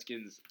Washington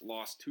Redskins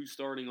lost 2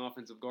 starting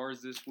offensive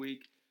guards this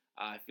week.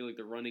 I feel like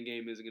the running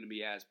game isn't going to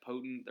be as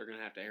potent. They're going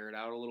to have to air it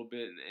out a little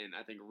bit, and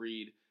I think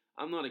Reed,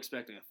 I'm not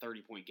expecting a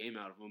 30-point game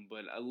out of him,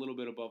 but a little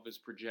bit above his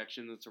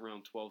projection. That's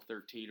around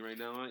 12-13 right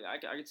now. I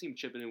could see him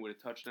chipping in with a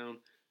touchdown,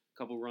 a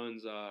couple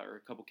runs, or a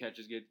couple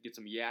catches, get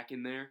some yak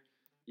in there,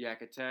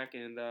 yak attack,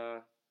 and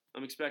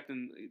I'm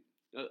expecting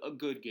a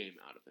good game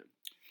out of him.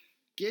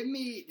 Give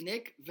me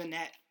Nick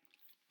Vannett,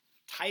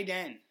 tight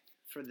end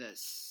for the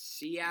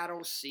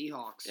Seattle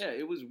Seahawks. Yeah,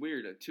 it was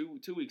weird. 2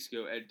 weeks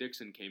ago, Ed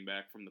Dixon came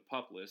back from the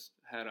PUP list,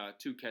 had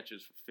 2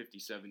 catches for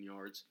 57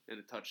 yards and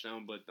a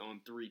touchdown, but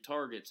on 3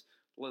 targets.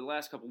 Well, the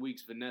last couple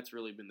weeks, Vanette's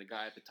really been the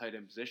guy at the tight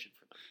end position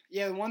for them.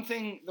 Yeah, one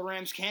thing the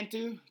Rams can't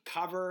do,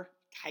 cover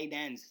tight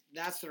ends.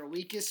 That's their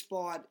weakest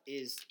spot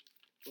is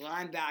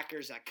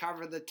linebackers that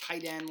cover the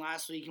tight end.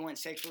 Last week, he went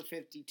 6 for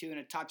 52 and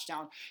a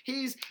touchdown.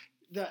 He's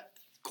the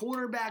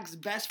quarterback's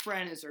best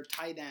friend is their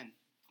tight end.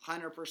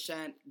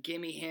 100%.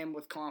 Give me him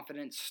with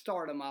confidence.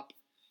 Start him up.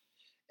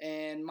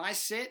 And my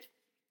sit,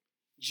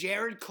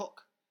 Jared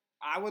Cook.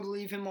 I would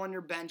leave him on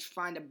your bench,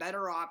 find a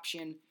better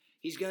option.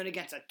 He's going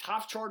against a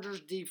tough Chargers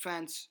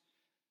defense.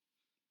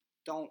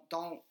 Don't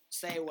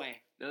stay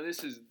away. Now,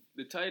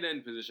 the tight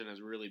end position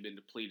has really been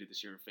depleted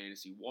this year in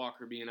fantasy.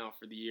 Walker being out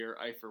for the year.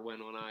 Eifert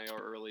went on IR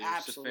earlier.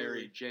 Absolutely.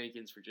 Safari,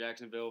 Jenkins for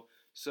Jacksonville.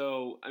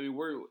 So, I mean,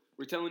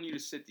 we're telling you to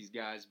sit these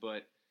guys,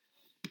 but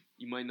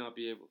you might not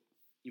be able.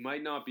 You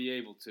might not be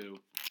able to.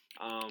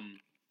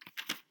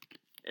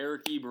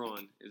 Eric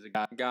Ebron is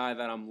a guy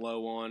that I'm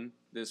low on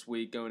this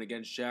week going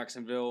against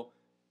Jacksonville.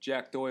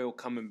 Jack Doyle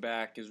coming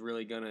back is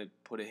really going to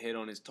put a hit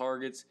on his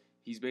targets.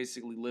 He's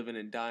basically living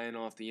and dying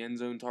off the end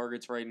zone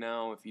targets right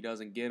now. If he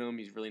doesn't get them,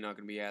 he's really not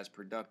going to be as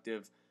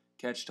productive.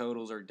 Catch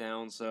totals are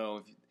down,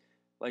 so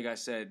like I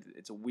said,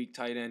 it's a weak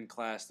tight end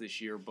class this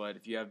year, but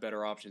if you have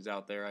better options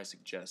out there, I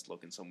suggest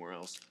looking somewhere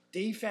else.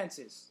 Defense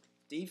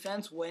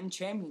win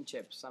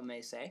championships, some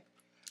may say.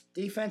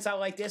 Defense out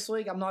like this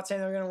week, I'm not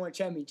saying they're going to win a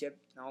championship.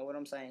 Not what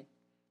I'm saying.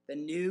 The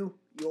New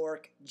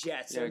York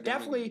Jets. They're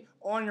definitely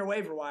on your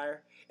waiver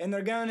wire, and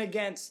they're going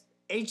against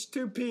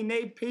H2P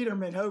Nate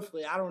Peterman,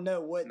 hopefully. I don't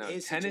know what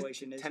his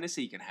situation is.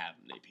 Tennessee can have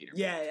Nate Peterman.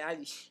 Yeah,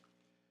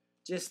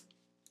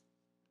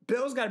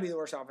 Bills got to be the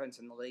worst offense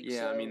in the league. Yeah,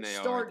 so I mean, they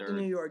start the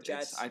New York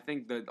Jets. I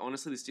think that,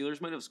 honestly, the Steelers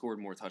might have scored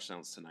more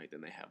touchdowns tonight than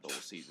they have the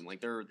whole season.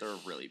 Like, they're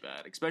really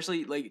bad.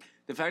 Especially, like,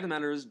 the fact of the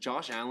matter is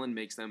Josh Allen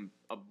makes them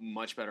a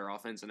much better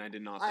offense, and I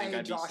did not think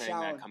I'd be saying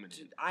that coming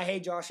in. I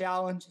hate Josh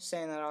Allen. Just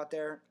saying that out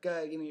there. Go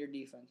ahead, give me your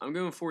defense. I'm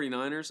going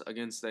 49ers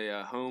against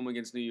a home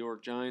against New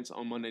York Giants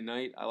on Monday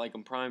night. I like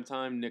them prime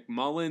time. Nick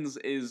Mullins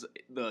is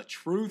the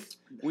truth.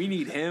 We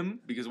need him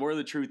because we're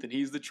the truth and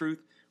he's the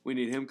truth. We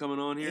need him coming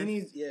on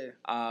here.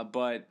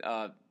 But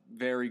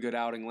very good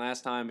outing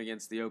last time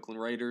against the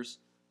Oakland Raiders.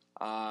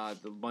 The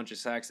bunch of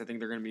sacks. I think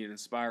they're going to be an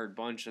inspired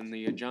bunch. And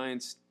the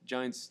Giants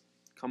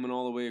coming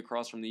all the way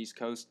across from the East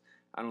Coast.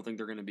 I don't think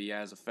they're going to be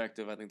as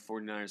effective. I think the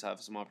 49ers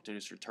have some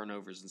opportunities for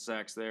turnovers and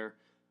sacks there.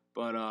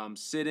 But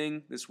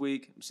sitting this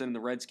week, I'm sitting the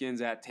Redskins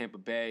at Tampa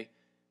Bay.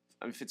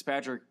 I mean,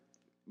 Fitzpatrick,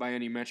 by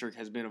any metric,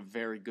 has been a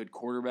very good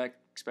quarterback,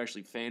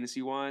 especially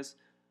fantasy-wise.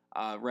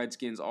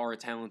 Redskins are a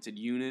talented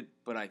unit,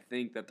 but I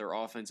think that their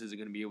offense isn't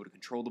going to be able to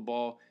control the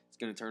ball. It's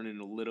going to turn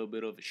into a little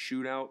bit of a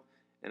shootout,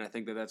 and I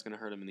think that that's going to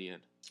hurt them in the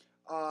end.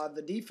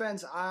 The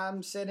defense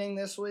I'm sitting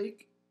this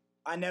week,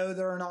 I know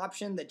they're an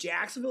option. The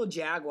Jacksonville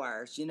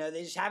Jaguars,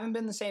 they just haven't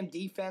been the same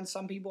defense.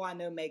 Some people I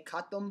know may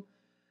cut them.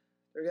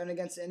 They're going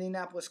against the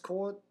Indianapolis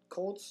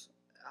Colts.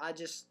 I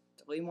just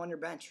leave them on your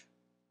bench.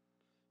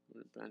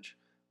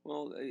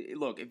 Well,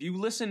 look, if you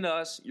listen to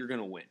us, you're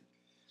going to win.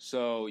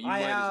 So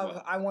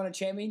I won a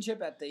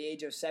championship at the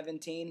age of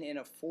 17 in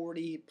a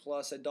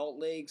 40-plus adult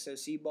league, so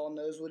C-Ball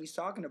knows what he's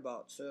talking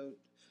about. So,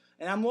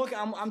 and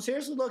I'm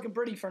seriously looking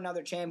pretty for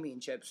another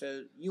championship.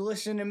 So you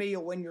listen to me,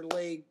 you'll win your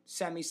league.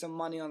 Send me some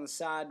money on the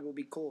side, will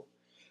be cool.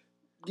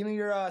 Give me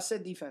your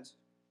sit defense.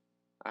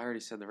 I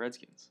already said the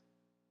Redskins.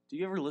 Do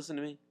you ever listen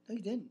to me? No,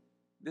 you didn't.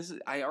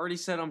 I already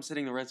said I'm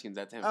sitting the Redskins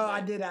at Tampa Bay.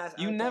 I did ask.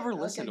 You never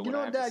listen to what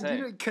I have to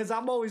say. Because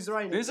I'm always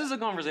right. This is a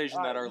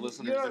conversation that our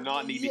listeners do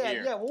not need to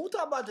hear. Yeah, we'll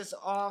talk about this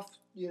off,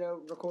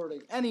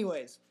 recording.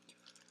 Anyways,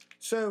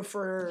 so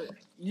for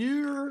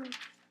your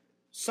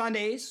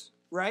Sundays,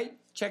 right,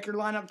 check your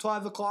lineup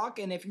 12 o'clock.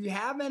 And if you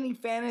have any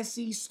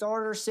fantasy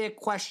starter sit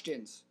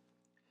questions,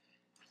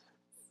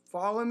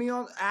 follow me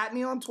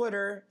on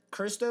Twitter,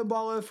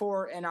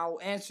 CristoBall04, and I'll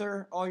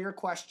answer all your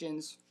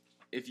questions.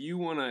 If you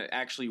want to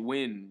actually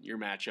win your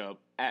matchup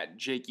at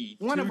Jakey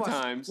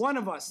times. One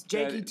of us.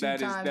 Jakey two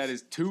times. That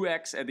is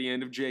 2x at the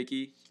end of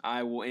Jakey.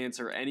 I will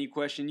answer any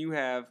question you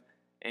have,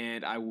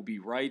 and I will be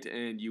right,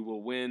 and you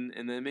will win.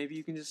 And then maybe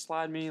you can just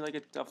slide me like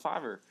a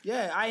fiver.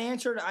 Yeah, I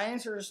answered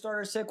a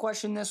starter set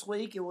question this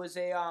week. It was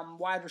a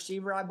wide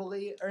receiver, I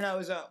believe. Or no, it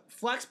was a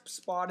flex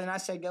spot, and I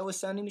said go with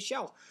Sony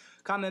Michel.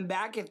 Coming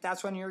back, if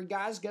that's one of your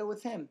guys, go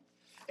with him.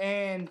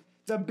 And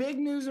the big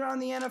news around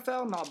the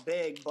NFL, not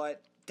big,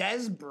 but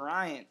Dez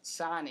Bryant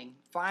signing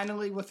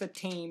finally with a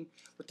team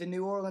with the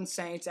New Orleans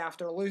Saints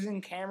after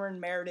losing Cameron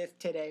Meredith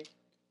today.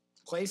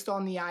 Placed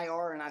on the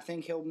IR, and I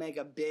think he'll make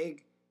a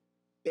big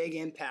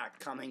impact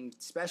coming,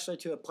 especially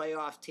to a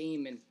playoff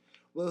team. And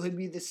will he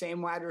be the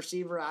same wide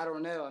receiver? I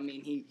don't know. I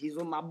mean, he's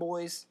with my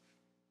boys,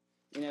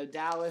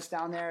 Dallas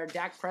down there.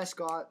 Dak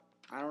Prescott,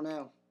 I don't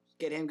know.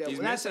 Get him going.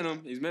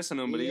 He's missing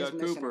him, but he got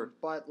Cooper.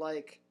 But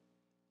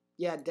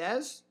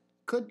Dez.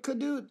 Could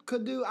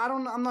do. I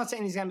don't know. I'm not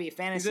saying he's gonna be a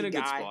fantasy guy. He's in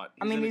a good spot.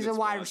 He's a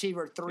wide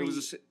receiver 3.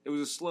 It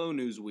was a slow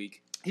news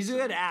week. He's a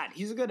good ad.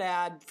 He's a good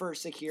ad for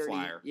security.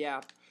 Flyer.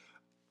 Yeah.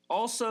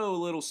 Also, a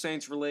little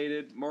Saints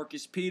related.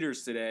 Marcus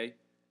Peters today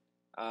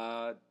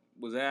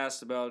was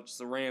asked about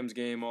the Rams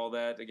game, all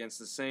that against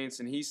the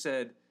Saints, and he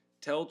said,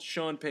 "Tell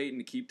Sean Payton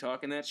to keep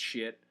talking that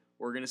shit.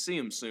 We're gonna see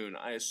him soon."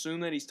 I assume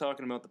that he's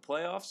talking about the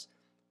playoffs.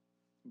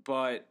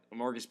 But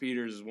Marcus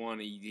Peters is one.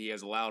 He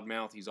has a loud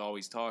mouth. He's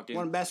always talking.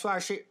 One of the best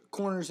wide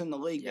corners in the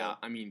league. Yeah, though.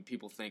 I mean,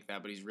 people think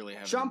that, but he's really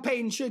having. Sean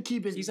Payton should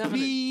keep his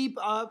beep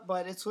up,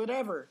 but it's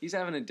whatever. He's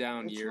having a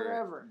down year.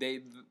 Whatever.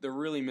 They're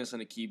really missing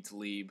Aqib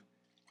Talib,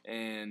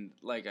 And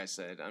like I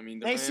said, I mean,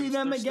 They see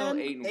them they're still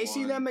again. 8-1. They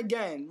see them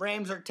again.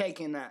 Rams are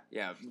taking that.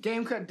 Yeah.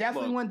 Game could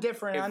definitely went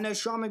different. if- I know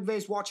Sean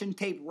McVay's watching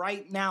tape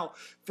right now,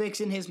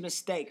 fixing his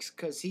mistakes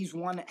because he's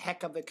one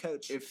heck of a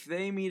coach. If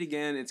they meet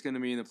again, it's going to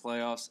be in the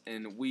playoffs,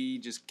 and we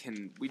just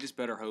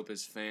better hope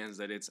as fans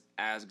that it's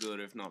as good,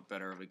 if not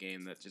better, of a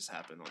game that just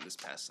happened on this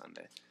past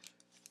Sunday.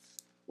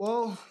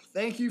 Well,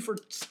 thank you for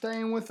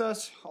staying with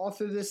us all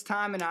through this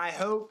time, and I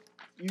hope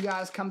you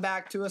guys come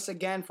back to us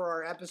again for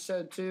our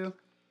episode 2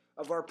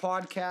 of our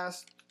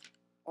podcast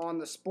on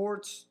the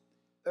Sports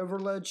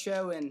Overload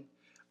Show. And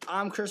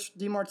I'm Chris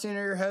DiMartino,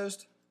 your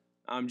host.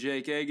 I'm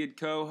Jake Agid,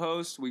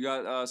 co-host. We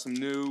got some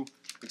new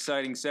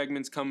exciting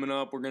segments coming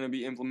up we're going to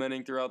be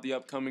implementing throughout the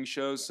upcoming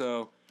shows,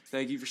 so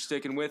thank you for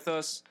sticking with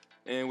us,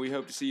 and we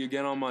hope to see you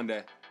again on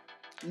Monday.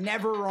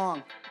 Never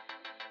wrong.